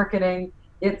 viral marketing,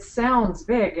 it sounds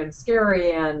big and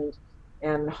scary and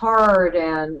hard,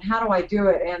 and how do I do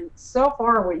it? And so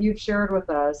far what you've shared with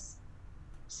us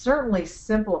certainly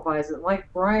simplifies it.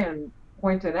 Like Brian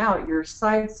pointed out, your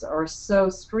sites are so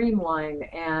streamlined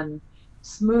and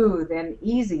smooth and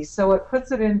easy, so it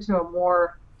puts it into a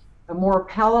more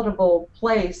palatable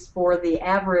place for the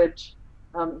average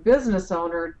business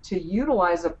owner to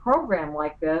utilize a program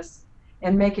like this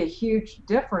and make a huge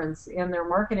difference in their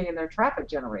marketing and their traffic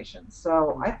generation.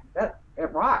 So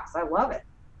it rocks. I love it.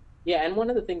 Yeah, and one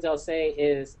of the things I'll say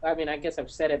is, I mean, I guess I've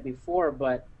said it before,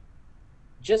 but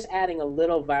just adding a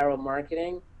little viral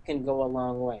marketing can go a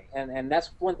long way. And that's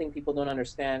one thing people don't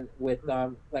understand with,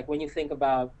 like when you think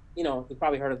about, you know, you've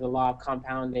probably heard of the law of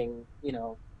compounding, you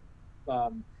know,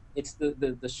 it's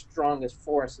the strongest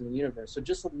force in the universe. So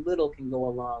just a little can go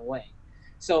a long way.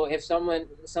 So if a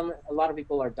lot of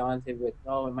people are daunted with,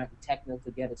 oh, it might be technical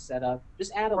to get it set up,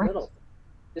 just add a little.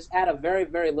 Just add a very,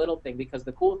 very little thing, because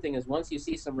the cool thing is once you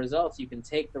see some results, you can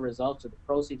take the results or the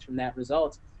proceeds from that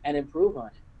results and improve on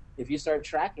it. If you start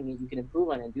tracking it, you can improve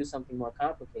on it and do something more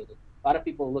complicated. A lot of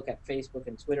people look at Facebook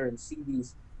and Twitter and see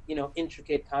these, you know,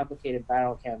 intricate, complicated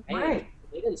viral campaigns. Right.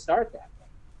 They didn't start that way.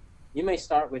 You may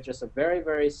start with just a very,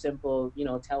 very simple, you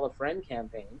know, tell a friend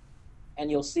campaign, and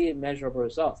you'll see measurable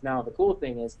results. Now, the cool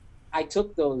thing is I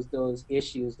took those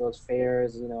issues, those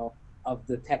fears, you know, of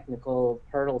the technical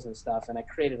hurdles and stuff, and I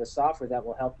created a software that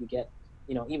will help you get,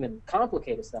 you know, even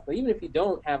complicated stuff. But even if you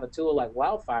don't have a tool like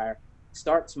Wildfire,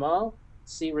 start small,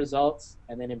 see results,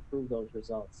 and then improve those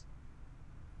results.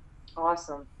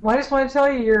 Awesome. Well, I just want to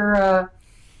tell you,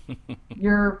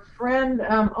 your friend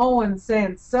Owen's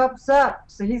saying sup.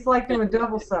 So he's like doing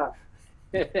double sup.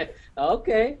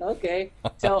 Okay.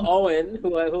 Tell Owen,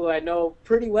 who I know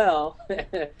pretty well,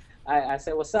 I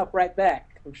said what's up right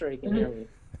back. I'm sure he can hear me.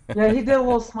 Yeah, he did a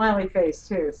little smiley face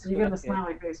too, so you get a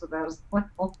smiley face with that as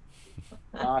well.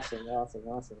 Awesome.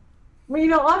 Well, you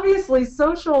know, obviously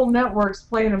social networks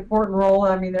play an important role.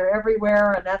 I mean, they're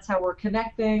everywhere, and that's how we're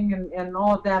connecting and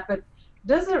all of that. But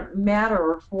does it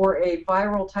matter for a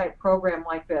viral type program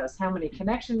like this how many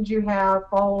connections you have,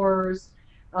 followers,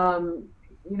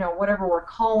 you know, whatever we're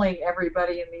calling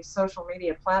everybody in these social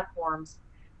media platforms?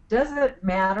 Does it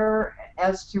matter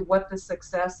as to what the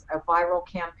success of a viral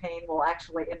campaign will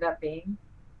actually end up being?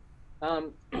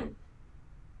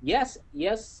 Yes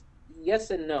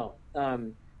and no.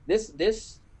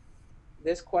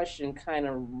 This question kind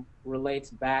of relates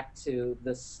back to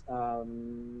this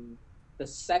the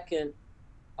second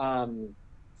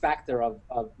factor of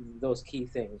those key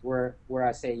things, where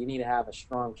I say you need to have a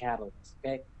strong catalyst.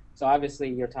 Okay, so obviously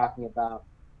you're talking about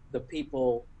the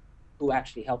people who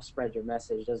actually help spread your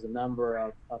message. There's a number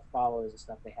of followers and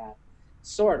stuff they have.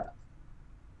 Sort of.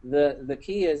 The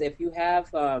key is if you have,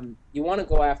 you want to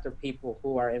go after people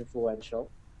who are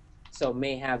influential, so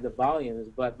may have the volumes,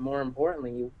 but more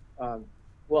importantly, you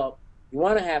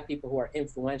want to have people who are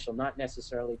influential, not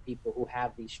necessarily people who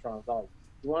have these strong volumes.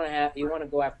 You want to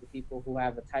go after people who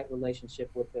have a tight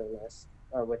relationship with their list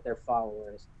or with their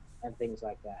followers and things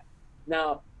like that.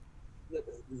 Now,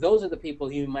 those are the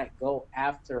people you might go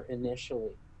after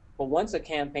initially, but once a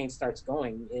campaign starts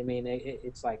going, I mean,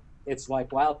 it's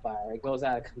like wildfire. It goes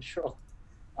out of control.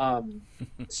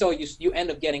 So you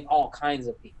end up getting all kinds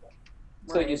of people.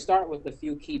 So you start with a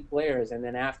few key players, and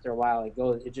then after a while,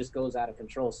 it just goes out of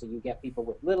control. So you get people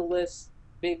with little lists,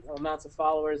 big amounts of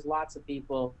followers, lots of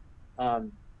people. The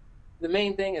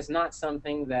main thing is not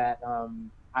something that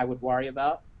I would worry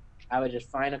about. I would just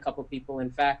find a couple people. In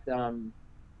fact,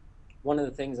 one of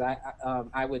the things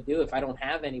I would do if I don't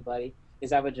have anybody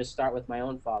is I would just start with my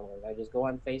own followers. I just go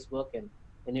on Facebook and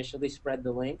initially spread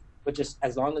the link, but just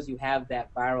as long as you have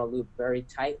that viral loop very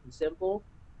tight and simple,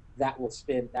 that will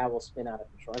spin out of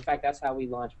control. In fact, that's how we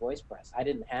launched VoicePress. I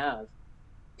didn't have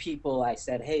people I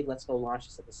said, hey, let's go launch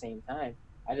this at the same time.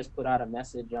 I just put out a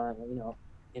message on,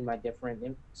 in my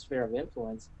different sphere of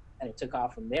influence, and it took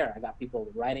off from there. I got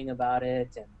people writing about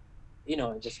it, and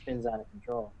it just spins out of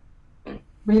control.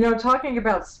 Talking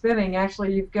about spinning,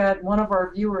 actually, you've got one of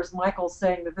our viewers, Michael,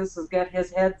 saying that this has got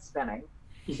his head spinning.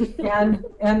 and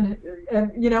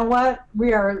you know what?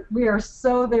 We are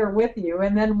so there with you.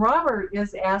 And then Robert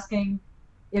is asking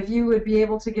if you would be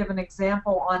able to give an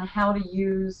example on how to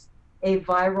use a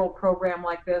viral program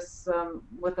like this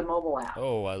with the mobile app.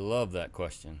 Oh, I love that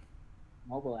question.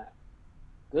 Mobile app.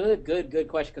 Good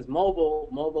question, because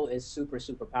mobile is super,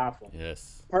 super powerful.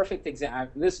 Yes. Perfect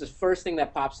example. This is the first thing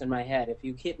that pops in my head. If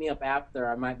you hit me up after,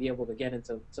 I might be able to get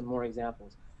into some more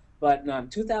examples. But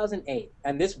 2008,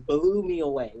 and this blew me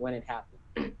away when it happened.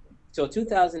 So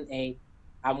 2008,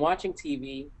 I'm watching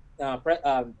TV. Not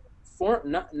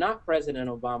President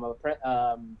Obama.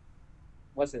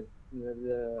 What's it?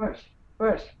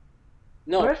 Bush.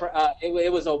 No, Bush?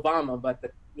 It was Obama, but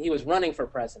he was running for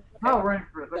president. Okay? Oh, running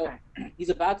for president. Okay. So he's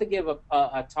about to give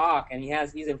a talk, and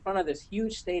he's in front of this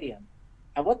huge stadium.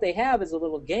 And what they have is a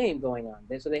little game going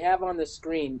on. So they have on the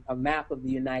screen a map of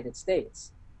the United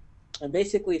States. And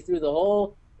basically in the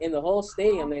whole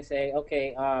stadium, they say,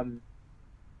 okay,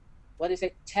 what do they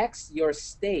say? Text your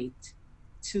state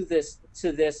to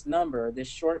this number, this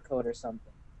short code or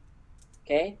something.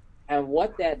 Okay? And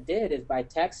what that did is by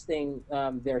texting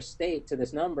their state to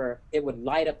this number, it would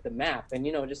light up the map and,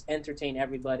 just entertain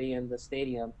everybody in the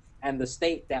stadium and the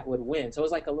state that would win. So it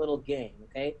was like a little game,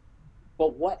 okay?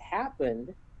 But what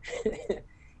happened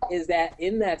is that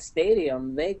in that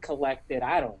stadium, they collected,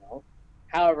 I don't know,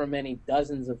 however many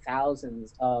dozens of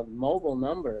thousands of mobile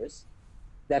numbers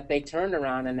that they turned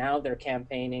around, and now they're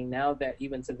campaigning. Now that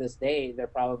even to this day, they're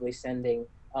probably sending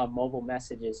mobile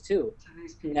messages too.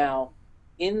 Now,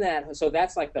 so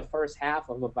that's like the first half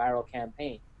of a viral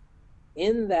campaign.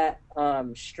 In that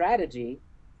strategy,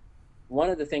 one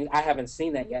of the things, I haven't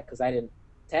seen that yet because I didn't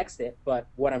text it, but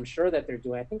what I'm sure that they're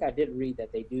doing, I think I did read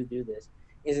that they do this,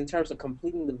 is in terms of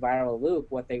completing the viral loop,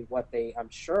 what they I'm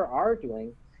sure are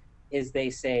doing is they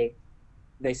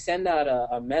send out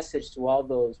a message to all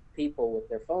those people with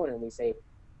their phone, and we say,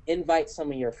 invite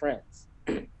some of your friends.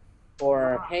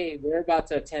 Or, hey, we're about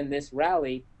to attend this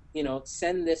rally,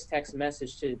 send this text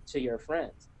message to your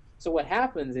friends. So what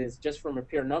happens is, just from a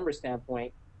pure number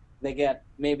standpoint, they get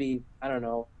maybe, I don't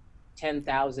know,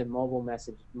 10,000 mobile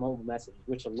messages,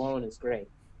 which alone is great.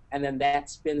 And then that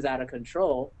spins out of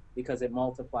control because it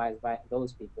multiplies by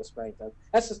those people spreading stuff.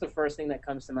 That's just the first thing that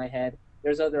comes to my head.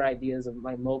 There's other ideas of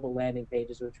my mobile landing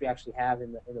pages, which we actually have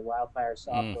in the Wildfire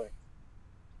software,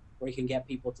 where you can get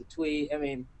people to tweet. I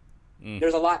mean,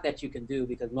 there's a lot that you can do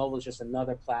because mobile is just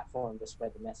another platform to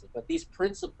spread the message. But these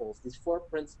principles, these 4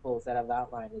 principles that I've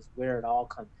outlined, is where it all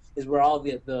comes, is where all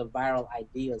the viral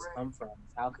ideas come from.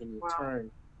 How can you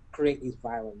create these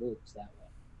viral loops that way?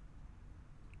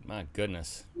 My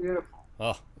goodness. Beautiful.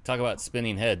 Oh, talk about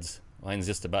spinning heads. Mine's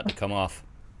just about to come off.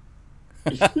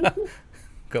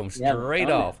 Come straight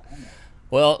off.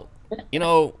 Well,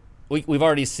 we've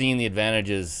already seen the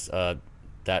advantages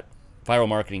that viral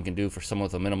marketing can do for someone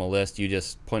with a minimal list. You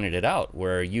just pointed it out,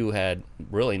 where you had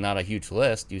really not a huge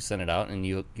list. You sent it out and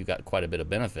you got quite a bit of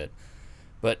benefit.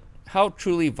 But how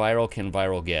truly viral can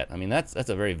viral get? I mean, that's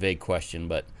a very vague question,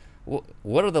 but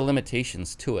what are the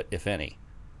limitations to it, if any?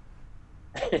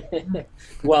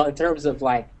 Well, in terms of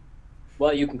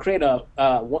you can create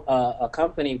a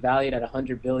company valued at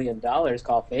 $100 billion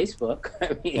called Facebook.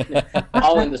 I mean,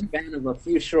 all in the span of a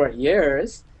few short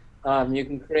years. You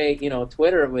can create,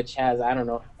 Twitter, which has, I don't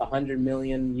know, 100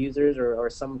 million users or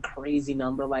some crazy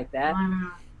number like that.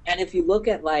 And if you look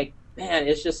at man,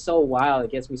 it's just so wild.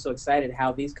 It gets me so excited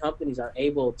how these companies are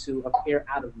able to appear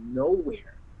out of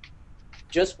nowhere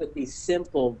just with these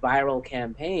simple viral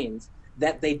campaigns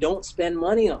that they don't spend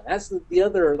money on. That's the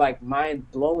other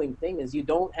mind-blowing thing, is you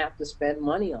don't have to spend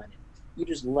money on it. You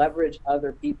just leverage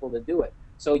other people to do it.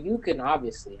 So you can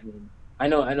obviously, I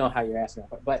know how you're asking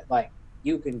that, but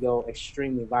you can go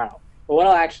extremely viral. But what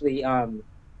I'll actually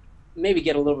maybe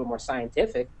get a little bit more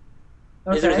scientific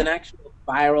is there's an actual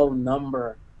viral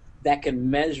number that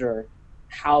can measure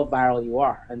how viral you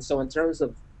are. And so in terms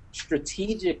of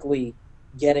strategically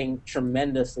getting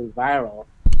tremendously viral,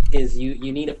 is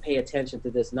you need to pay attention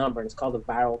to this number, and it's called the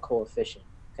viral coefficient,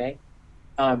 okay?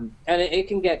 And it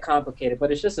can get complicated, but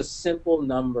it's just a simple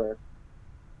number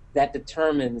that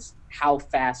determines how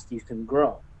fast you can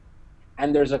grow.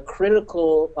 And there's a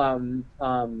critical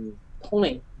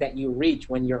point that you reach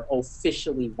when you're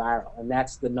officially viral, and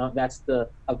that's a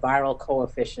viral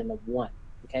coefficient of 1.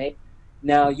 Okay.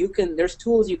 Now there's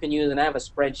tools you can use, and I have a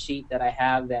spreadsheet that I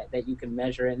have that you can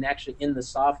measure, and actually in the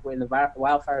software, in the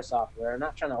Wildfire software, I'm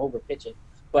not trying to overpitch it,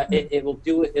 but it'll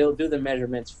do the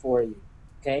measurements for you.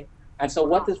 Okay. And so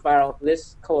what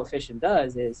this coefficient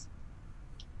does is,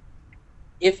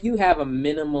 if you have a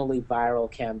minimally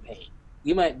viral campaign,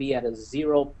 you might be at a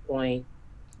 0.1.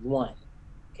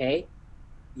 Okay.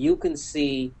 You can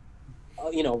see,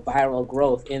 viral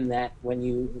growth in that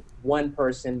when one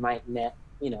person might net,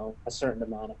 a certain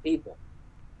amount of people.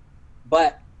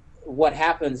 But what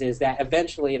happens is that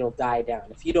eventually it'll die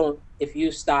down. If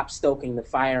you stop stoking the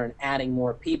fire and adding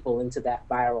more people into that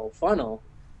viral funnel,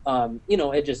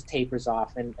 it just tapers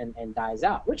off and dies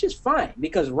out, which is fine,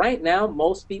 because right now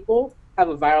most people have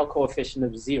a viral coefficient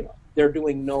of 0. They're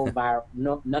doing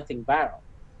nothing viral.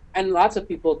 And lots of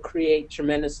people create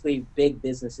tremendously big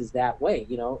businesses that way,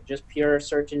 just pure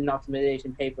search engine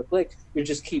optimization, pay-per-click. You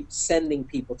just keep sending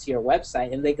people to your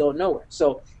website and they go nowhere.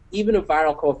 So even a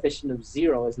viral coefficient of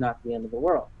 0 is not the end of the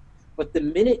world. But the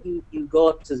minute you go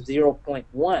up to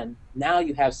 0.1, now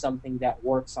you have something that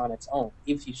works on its own.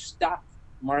 If you stop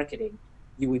marketing,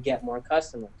 you would get more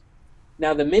customers.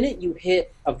 Now, the minute you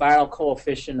hit a viral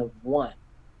coefficient of 1,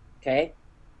 okay,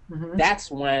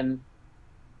 that's when,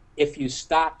 if you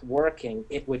stopped working,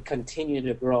 it would continue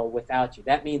to grow without you.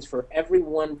 That means for every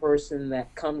one person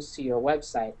that comes to your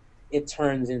website, it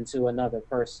turns into another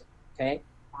person, okay?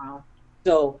 Wow.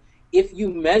 So if you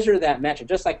measure that metric,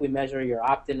 just like we measure your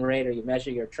opt-in rate or you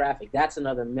measure your traffic, that's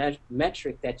another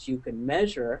metric that you can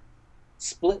measure,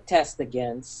 split test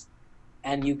against,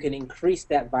 and you can increase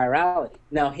that virality.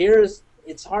 Now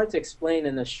it's hard to explain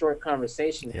in a short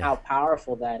conversation how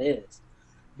powerful that is.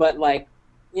 But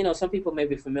some people may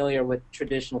be familiar with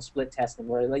traditional split testing,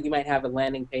 where you might have a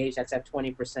landing page that's at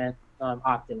 20%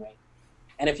 opt-in rate.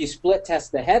 And if you split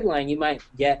test the headline, you might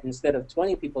get, instead of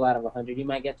 20 people out of 100, you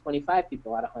might get 25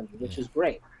 people out of 100, which is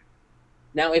great.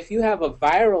 Now, if you have a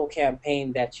viral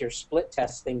campaign that you're split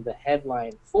testing the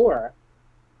headline for,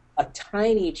 a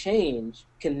tiny change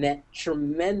can net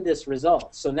tremendous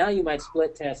results. So now you might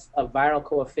split test a viral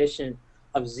coefficient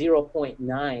of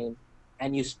 0.9,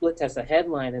 and you split test a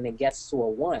headline and it gets to a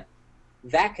 1.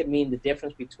 That could mean the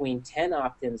difference between 10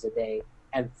 opt-ins a day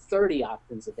and 30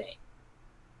 opt-ins a day.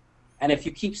 And if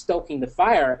you keep stoking the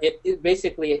fire, it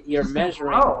basically, you're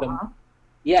measuring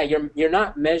you're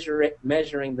not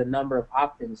measuring the number of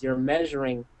opt-ins. You're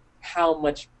measuring how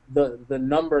much the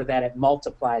number that it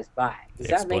multiplies by. Does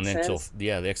that make sense?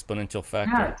 Yeah, the exponential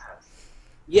factor.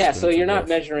 Yeah, so you're not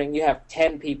measuring, you have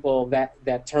 10 people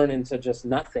that turn into just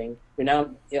nothing. You're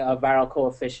now, a viral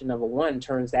coefficient of a 1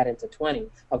 turns that into 20.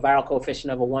 A viral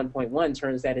coefficient of a 1.1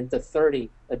 turns that into 30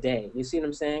 a day. You see what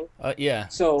I'm saying? Yeah.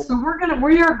 So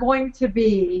we are going to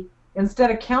be,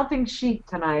 instead of counting sheep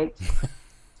tonight,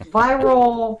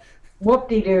 viral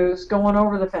whoop-de-doos going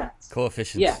over the fence.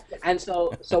 Coefficients. Yeah, and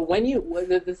so when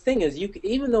the thing is,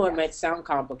 even though it might sound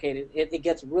complicated, it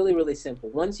gets really, really simple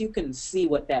once you can see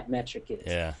what that metric is.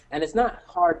 Yeah. And it's not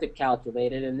hard to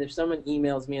calculate it. And if someone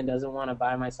emails me and doesn't want to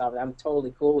buy my software, I'm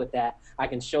totally cool with that. I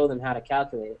can show them how to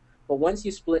calculate it. But once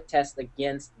you split test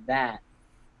against that,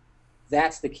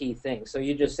 that's the key thing. So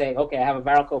you just say, okay, I have a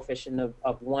viral coefficient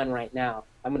of 1 right now.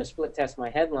 I'm going to split test my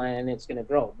headline and it's going to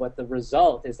grow. But the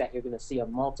result is that you're going to see a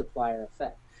multiplier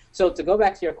effect. So to go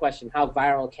back to your question, how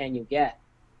viral can you get?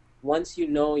 Once you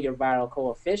know your viral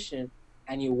coefficient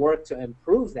and you work to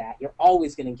improve that, you're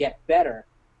always going to get better.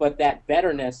 But that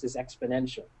betterness is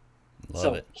exponential.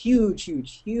 Love it. Huge,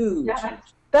 huge, huge, Yeah, huge.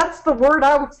 that's the word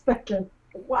I was thinking.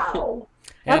 Wow.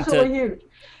 Absolutely huge.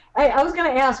 Hey, I was going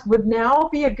to ask, would now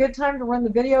be a good time to run the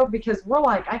video? Because we're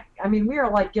like, I mean, we are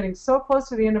like getting so close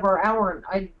to the end of our hour, and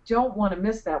I don't want to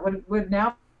miss that. Would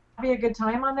now be a good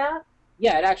time on that?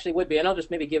 Yeah, it actually would be, and I'll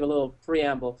just maybe give a little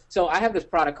preamble. So I have this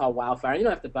product called Wildfire. You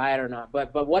don't have to buy it or not,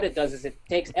 but what it does is it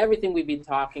takes everything we've been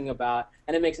talking about,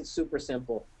 and it makes it super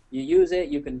simple. You use it,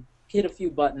 you can hit a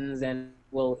few buttons, and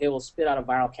it will spit out a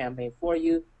viral campaign for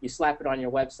you. You slap it on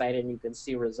your website, and you can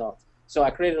see results. So I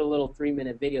created a little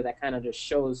 3-minute video that kind of just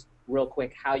shows real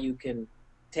quick how you can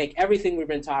take everything we've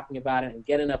been talking about and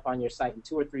get it up on your site in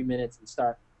 2 or 3 minutes and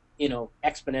start,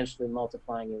 exponentially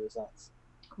multiplying your results.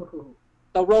 Ooh.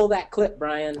 So roll that clip,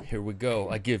 Brian. Here we go.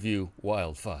 I give you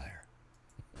Wildfire.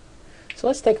 So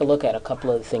let's take a look at a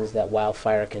couple of the things that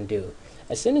Wildfire can do.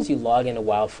 As soon as you log into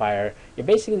Wildfire, you're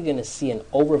basically going to see an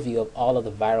overview of all of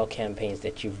the viral campaigns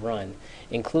that you've run,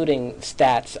 including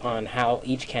stats on how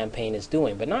each campaign is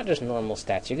doing, but not just normal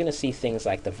stats. You're going to see things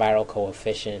like the viral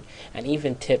coefficient and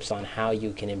even tips on how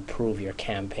you can improve your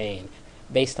campaign.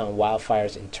 based on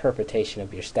Wildfire's interpretation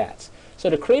of your stats. So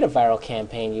to create a viral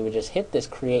campaign, you would just hit this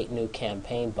Create New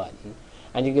Campaign button,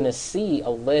 and you're going to see a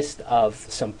list of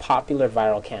some popular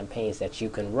viral campaigns that you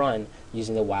can run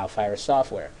using the Wildfire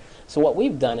software. So what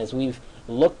we've done is we've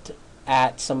looked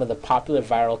at some of the popular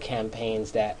viral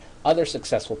campaigns that other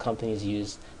successful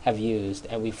companies have used,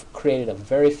 and we've created a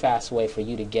very fast way for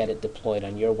you to get it deployed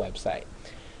on your website.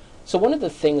 So one of the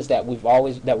things that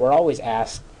we're always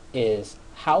asked is,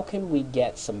 how can we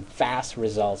get some fast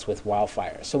results with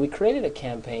Wildfire? So we created a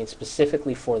campaign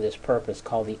specifically for this purpose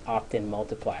called the Opt-in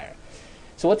Multiplier.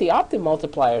 So what the opt-in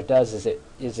multiplier does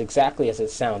is exactly as it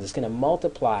sounds. It's going to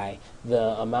multiply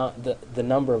the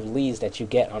number of leads that you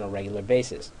get on a regular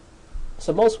basis.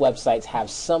 So most websites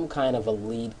have some kind of a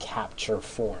lead capture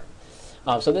form.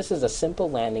 So this is a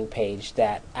simple landing page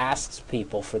that asks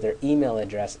people for their email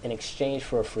address in exchange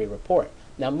for a free report.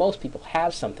 Now most people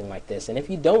have something like this, and if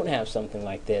you don't have something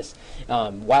like this,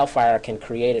 Wildfire can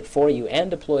create it for you and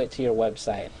deploy it to your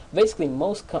website. Basically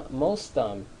most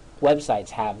websites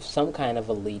have some kind of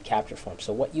a lead capture form.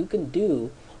 So what you can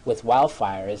do with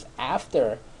Wildfire is,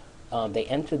 after they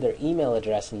enter their email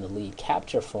address in the lead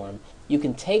capture form, you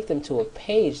can take them to a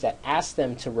page that asks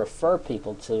them to refer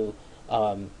people to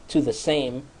the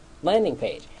same landing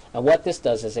page. And what this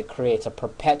does is it creates a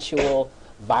perpetual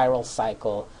viral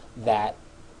cycle that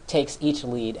takes each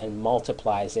lead and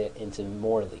multiplies it into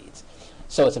more leads.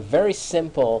 So it's a very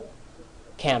simple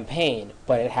campaign,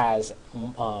 but it has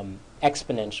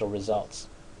exponential results.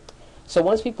 So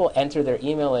once people enter their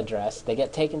email address, they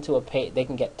get taken to a page. They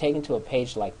can get taken to a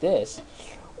page like this,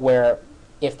 where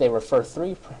if they refer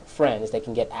 3 friends, they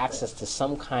can get access to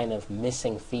some kind of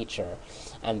missing feature,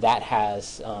 and that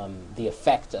has the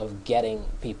effect of getting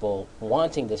people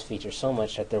wanting this feature so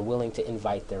much that they're willing to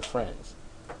invite their friends.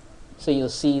 So you'll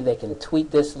see they can tweet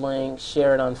this link,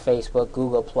 share it on Facebook,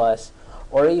 Google+,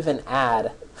 or even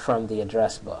add from the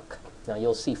address book. Now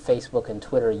you'll see Facebook and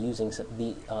Twitter using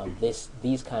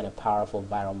these kind of powerful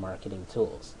viral marketing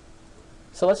tools.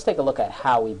 So let's take a look at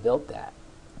how we built that.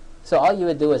 So all you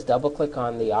would do is double click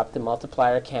on the Opt-in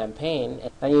Multiplier campaign,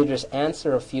 and you just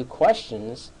answer a few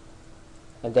questions,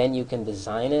 and then you can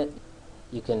design it.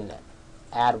 You can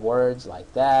add words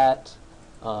like that,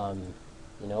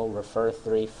 refer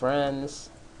 3 friends.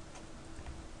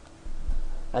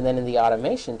 And then in the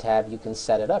automation tab, you can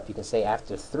set it up. You can say,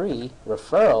 after 3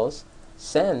 referrals,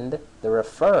 send the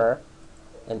refer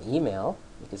an email.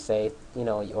 You can say,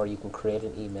 or you can create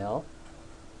an email.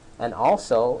 And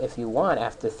also, if you want,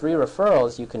 after 3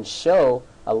 referrals, you can show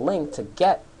a link to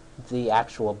get the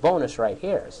actual bonus right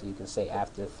here. So you can say,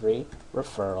 after 3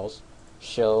 referrals,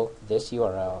 show this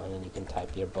URL, and then you can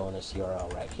type your bonus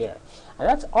URL right here. And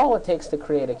that's all it takes to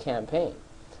create a campaign.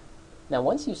 Now,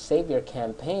 once you save your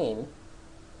campaign,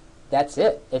 that's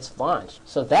it. It's launched.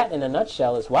 So that, in a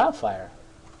nutshell, is Wildfire.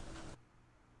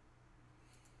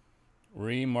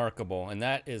 Remarkable. And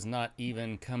that is not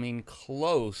even coming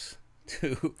close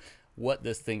to what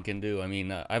this thing can do. I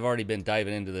mean, I've already been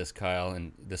diving into this, Kyle,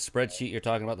 and the spreadsheet you're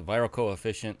talking about, the viral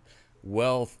coefficient,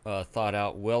 well thought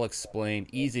out, well explained,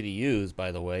 easy to use,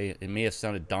 by the way. It may have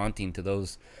sounded daunting to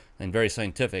those and very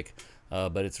scientific,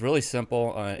 but it's really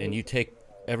simple, and you take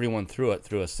everyone through it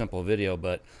through a simple video.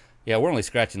 But yeah, we're only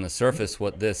scratching the surface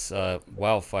what this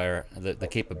Wildfire, the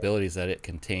capabilities that it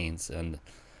contains, and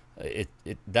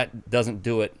that doesn't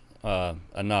do it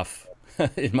enough,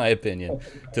 in my opinion,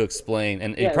 to explain,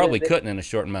 and it probably couldn't in a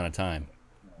short amount of time.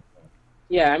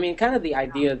 Yeah, I mean, kind of the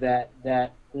idea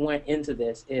that went into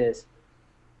this is,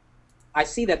 I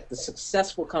see that the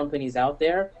successful companies out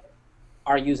there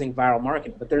are using viral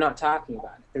marketing, but they're not talking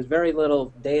about it. There's very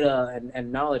little data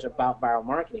and knowledge about viral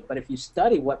marketing. But if you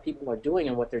study what people are doing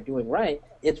and what they're doing right,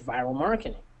 it's viral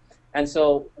marketing. And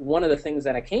so one of the things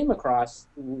that I came across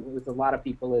with a lot of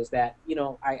people is that,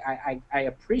 I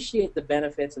appreciate the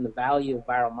benefits and the value of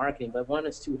viral marketing, but one,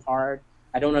 it's too hard,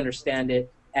 I don't understand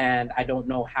it, and I don't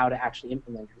know how to actually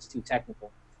implement it. It's too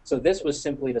technical. So this was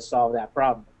simply to solve that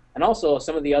problem. And also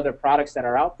some of the other products that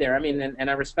are out there, I mean, and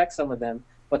I respect some of them,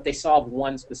 but they solve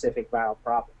one specific viral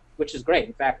problem, which is great.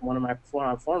 In fact, one of my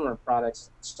former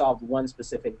products solved one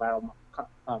specific viral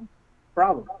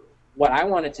problem. What I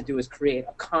wanted to do is create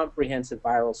a comprehensive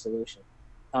viral solution.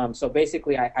 So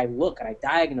basically, I look and I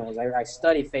diagnose, I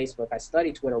study Facebook, I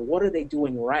study Twitter, what are they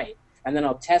doing right? And then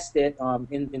I'll test it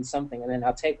in something, and then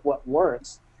I'll take what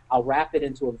works, I'll wrap it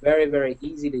into a very, very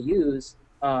easy to use,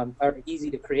 or easy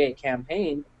to create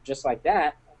campaign, just like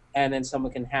that, and then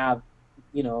someone can have,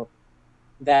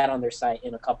 that on their site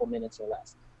in a couple minutes or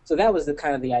less. So that was the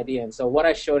kind of the idea. And so what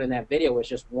I showed in that video was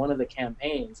just one of the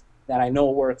campaigns that I know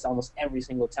works almost every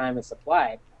single time it's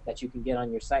applied. that you can get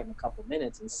on your site in a couple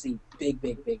minutes and see big,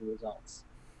 big, big results.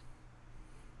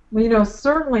 Well,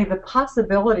 certainly the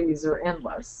possibilities are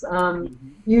endless. Kyle,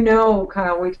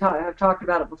 have talked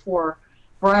about it before.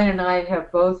 Brian and I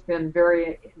have both been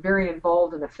very, very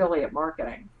involved in affiliate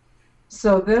marketing.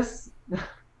 So this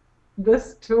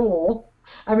tool,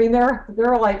 I mean, there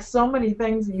are like so many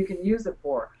things that you can use it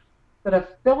for, but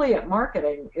affiliate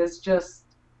marketing is just,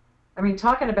 I mean,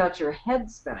 talking about your head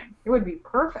spinning, it would be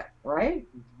perfect, right?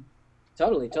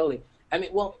 Totally, totally. I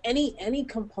mean, well, any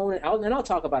component, and I'll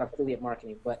talk about affiliate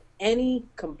marketing, but any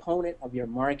component of your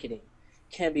marketing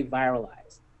can be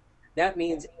viralized. That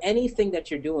means anything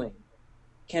that you're doing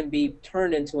can be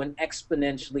turned into an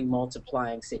exponentially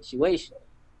multiplying situation.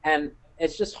 And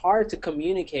it's just hard to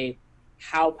communicate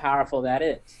how powerful that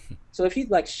is. So if you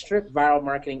like strip viral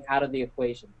marketing out of the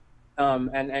equation,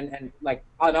 and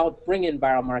I'll bring in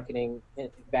viral marketing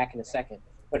back in a second.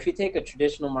 But if you take a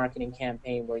traditional marketing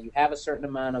campaign where you have a certain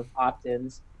amount of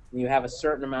opt-ins, and you have a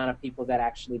certain amount of people that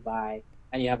actually buy,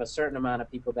 and you have a certain amount of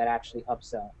people that actually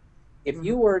upsell, if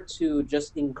you were to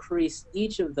just increase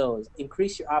each of those,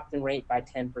 increase your opt-in rate by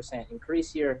 10%,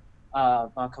 increase your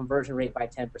conversion rate by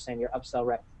 10%, your upsell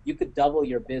rate, you could double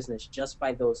your business just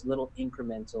by those little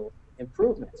incremental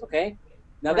improvements, okay?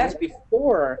 Now that's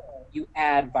before you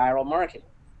add viral marketing.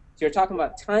 So you're talking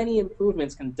about tiny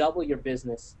improvements can double your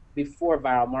business before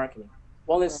viral marketing.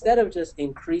 Well, instead of just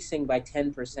increasing by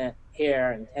 10%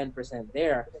 here and 10%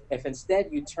 there, if instead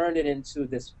you turn it into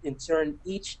this, and turn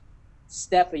each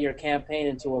step of your campaign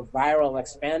into a viral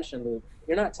expansion loop,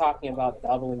 you're not talking about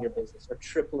doubling your business or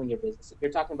tripling your business.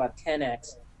 You're talking about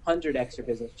 10x, 100x your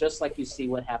business, just like you see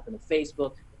what happened to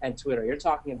Facebook and Twitter. You're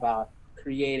talking about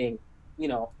creating,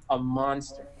 a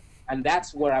monster. And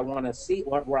that's where I want to see,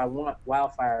 where I want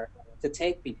Wildfire to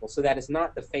take people, so that it's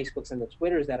not the Facebooks and the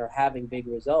Twitters that are having big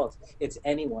results. It's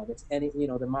anyone. It's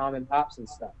the mom and pops and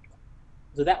stuff.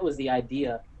 So that was the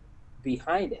idea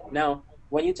behind it. Now,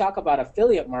 when you talk about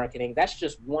affiliate marketing, that's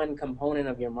just one component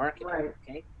of your marketing. Right.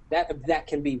 Okay, that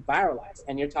can be viralized,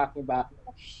 and you're talking about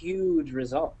huge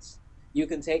results. You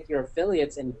can take your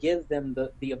affiliates and give them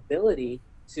the ability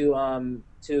to run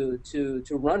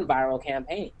viral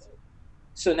campaigns.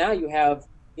 So now you have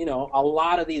a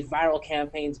lot of these viral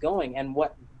campaigns going, and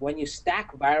when you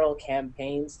stack viral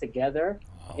campaigns together,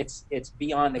 it's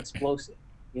beyond explosive.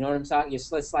 You know what I'm talking?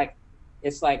 It's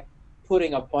like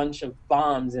putting a bunch of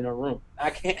bombs in a room. I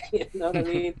can't, you know what I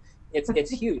mean?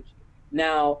 It's huge.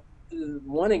 Now,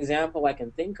 one example I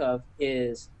can think of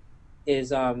is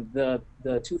the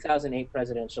 2008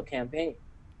 presidential campaign,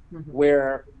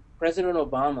 where President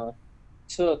Obama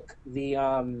took the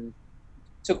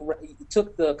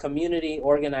community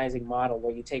organizing model,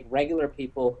 where you take regular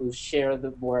people who share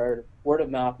the word of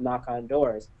mouth, knock on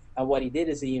doors, and what he did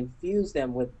is he infused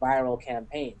them with viral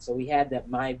campaigns. So we had that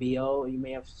MyBO you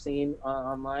may have seen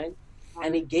online,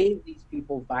 and he gave these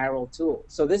people viral tools.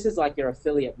 So this is like your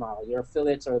affiliate model. Your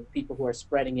affiliates are people who are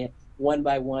spreading it one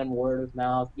by one, word of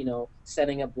mouth,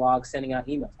 setting up blogs, sending out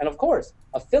emails. And of course,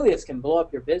 affiliates can blow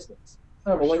up your business.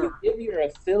 But when you give your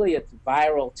affiliates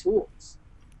viral tools,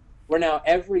 where now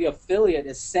every affiliate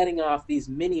is setting off these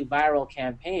mini viral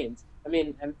campaigns, I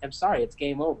mean, I'm sorry, it's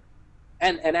game over.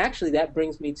 And actually that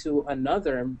brings me to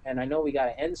another, and I know we got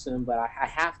to end soon, but I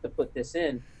have to put this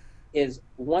in, is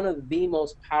one of the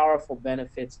most powerful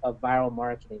benefits of viral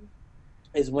marketing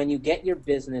is when you get your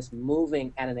business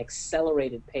moving at an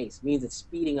accelerated pace, means it's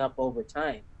speeding up over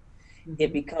time.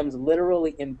 It becomes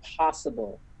literally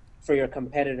impossible for your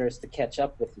competitors to catch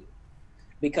up with you.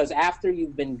 Because after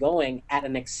you've been going at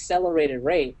an accelerated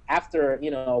rate, after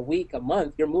a week, a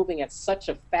month, you're moving at such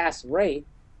a fast rate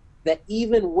that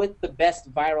even with the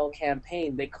best viral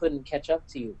campaign, they couldn't catch up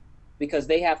to you, because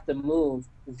they have to move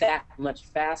that much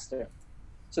faster.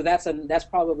 So that's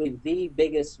probably the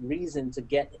biggest reason to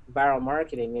get viral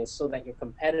marketing, is so that your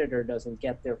competitor doesn't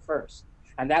get there first.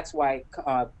 And that's why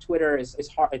Twitter is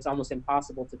hard. It's almost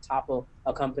impossible to topple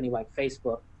a company like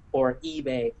Facebook or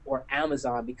eBay or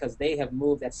Amazon, because they have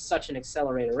moved at such an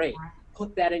accelerated rate.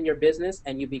 Put that in your business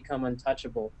and you become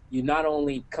untouchable. You not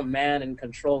only command and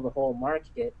control the whole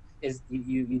market,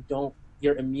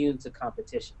 you're immune to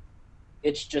competition.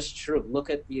 It's just true. Look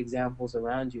at the examples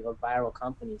around you of viral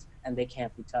companies, and they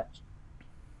can't be touched.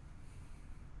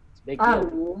 It's a big deal. I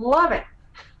love it.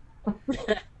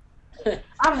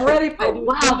 I'm ready for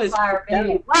Wildfire,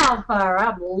 baby. Wildfire.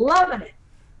 I'm loving it.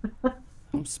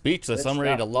 I'm speechless. I'm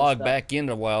ready to log back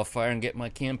into Wildfire and get my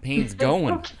campaigns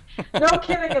going. No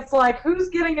kidding. It's like, who's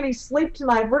getting any sleep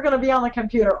tonight? We're going to be on the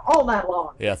computer all night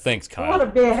long. Yeah, thanks, Kyle. I want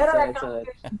to be ahead of that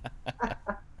competition.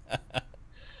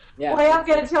 Yeah. Well, I'm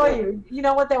going to tell you, you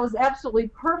know what? That was absolutely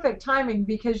perfect timing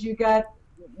because you got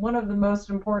one of the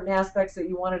most important aspects that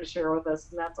you wanted to share with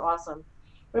us, and that's awesome.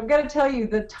 But I've got to tell you,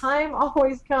 the time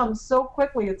always comes so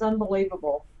quickly, it's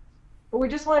unbelievable. But we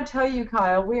just want to tell you,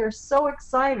 Kyle, we are so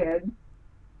excited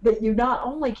that you not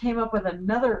only came up with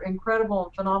another incredible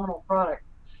and phenomenal product.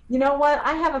 You know what?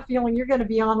 I have a feeling you're going to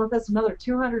be on with us another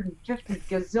 250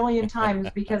 gazillion times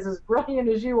because as brilliant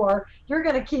as you are, you're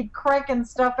going to keep cranking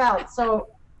stuff out. So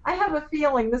I have a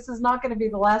feeling this is not going to be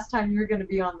the last time you're going to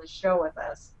be on the show with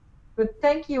us. But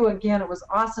thank you again. It was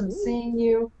awesome seeing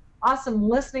you, awesome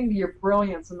listening to your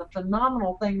brilliance and the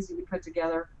phenomenal things that you put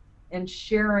together and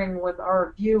sharing with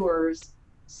our viewers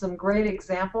some great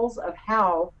examples of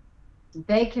how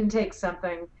they can take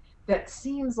something that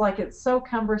seems like it's so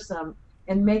cumbersome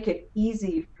and make it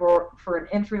easy for an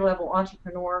entry-level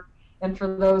entrepreneur and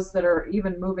for those that are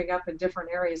even moving up in different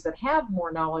areas that have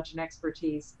more knowledge and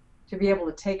expertise to be able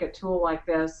to take a tool like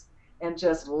this and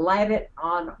just light it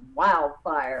on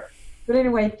wildfire. But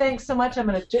anyway, thanks so much. I'm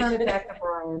going to turn it back to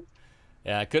Brian.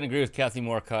 Yeah, I couldn't agree with Kathy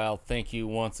more, Kyle. Thank you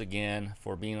once again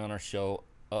for being on our show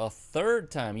a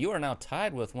third time. You are now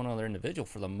tied with one other individual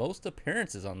for the most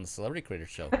appearances on the Celebrity Creator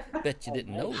Show. Bet you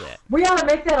didn't know that. We ought to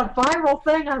make that a viral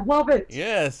thing. I love it.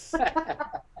 Yes.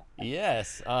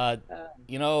 Yes.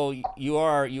 You know, you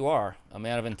are a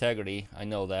man of integrity. I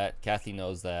know that. Kathy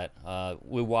knows that.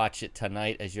 We watch it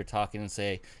tonight as you're talking and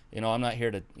say, you know, I'm not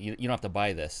here to, you don't have to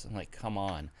buy this. I'm like, come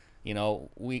on. You know,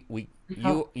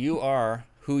 you are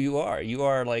who you are. You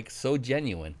are like so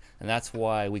genuine, and that's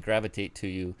why we gravitate to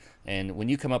you. And when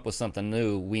you come up with something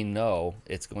new, we know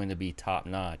it's going to be top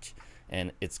notch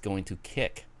and it's going to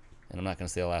kick. And I'm not going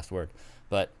to say the last word,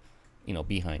 but you know,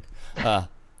 behind.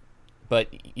 But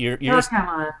you're just,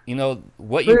 you know,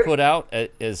 what you put out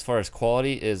as far as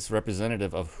quality is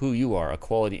representative of who you are, a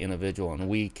quality individual, and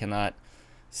we cannot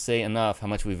say enough how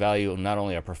much we value not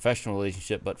only our professional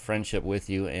relationship but friendship with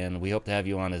you, and we hope to have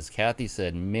you on, as Kathy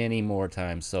said, many more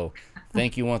times. So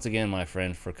thank you once again, my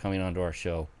friend, for coming onto our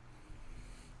show.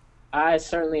 I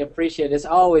certainly appreciate it. It's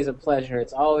always a pleasure.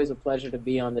 It's always a pleasure to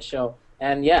be on the show.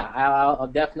 And yeah, I'll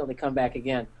definitely come back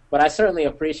again. But I certainly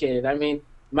appreciate it. I mean,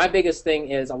 my biggest thing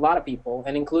is a lot of people,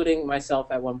 and including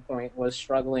myself at one point, was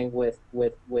struggling with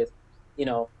you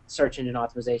know, search engine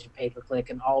optimization, pay-per-click,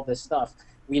 and all this stuff.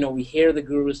 You know, we hear the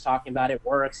gurus talking about it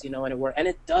works, you know, and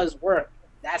it does work.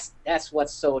 That's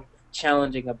what's so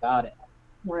challenging about it.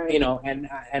 Right. You know, and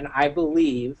I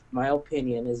believe, my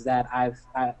opinion is that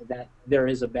that there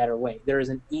is a better way. There is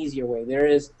an easier way. There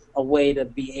is a way to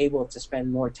be able to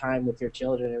spend more time with your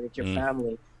children and with your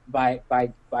family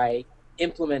by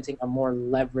implementing a more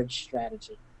leveraged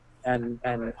strategy, and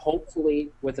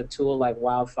hopefully with a tool like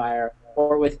Wildfire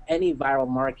or with any viral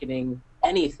marketing,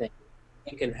 anything,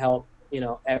 it can help, you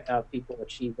know, people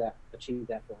achieve that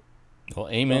goal. Well,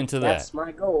 amen to that. That's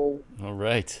my goal. All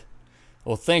right.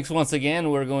 Well, thanks once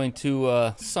again. We're going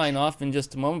to sign off in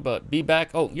just a moment, but be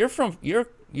back. Oh,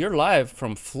 you're live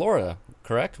from Florida,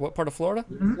 correct? What part of Florida?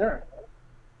 Yes, sir.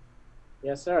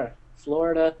 Yes, sir.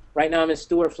 Florida. Right now I'm in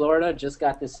Stuart, Florida. Just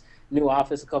got this new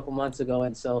office a couple months ago,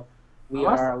 and so we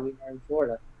are in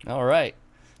Florida. All right.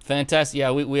 Fantastic.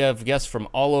 Yeah, we have guests from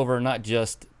all over, not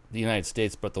just the United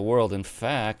States, but the world. In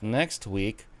fact, next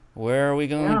week, where are we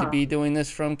going to be doing this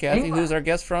from, Kathy? England. Who's our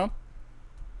guest from?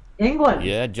 England.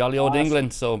 Yeah, jolly old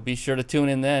England. So be sure to tune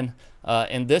in then.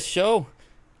 And this show,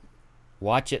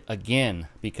 watch it again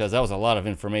because that was a lot of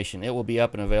information. It will be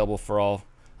up and available for all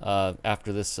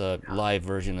after this live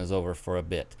version is over for a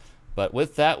bit. But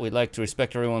with that, we'd like to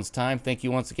respect everyone's time. Thank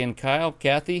you once again, Kyle,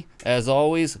 Kathy. As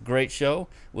always, great show.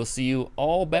 We'll see you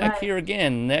all back here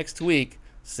again next week,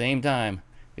 same time.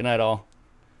 Good night, all.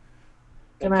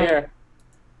 Take care.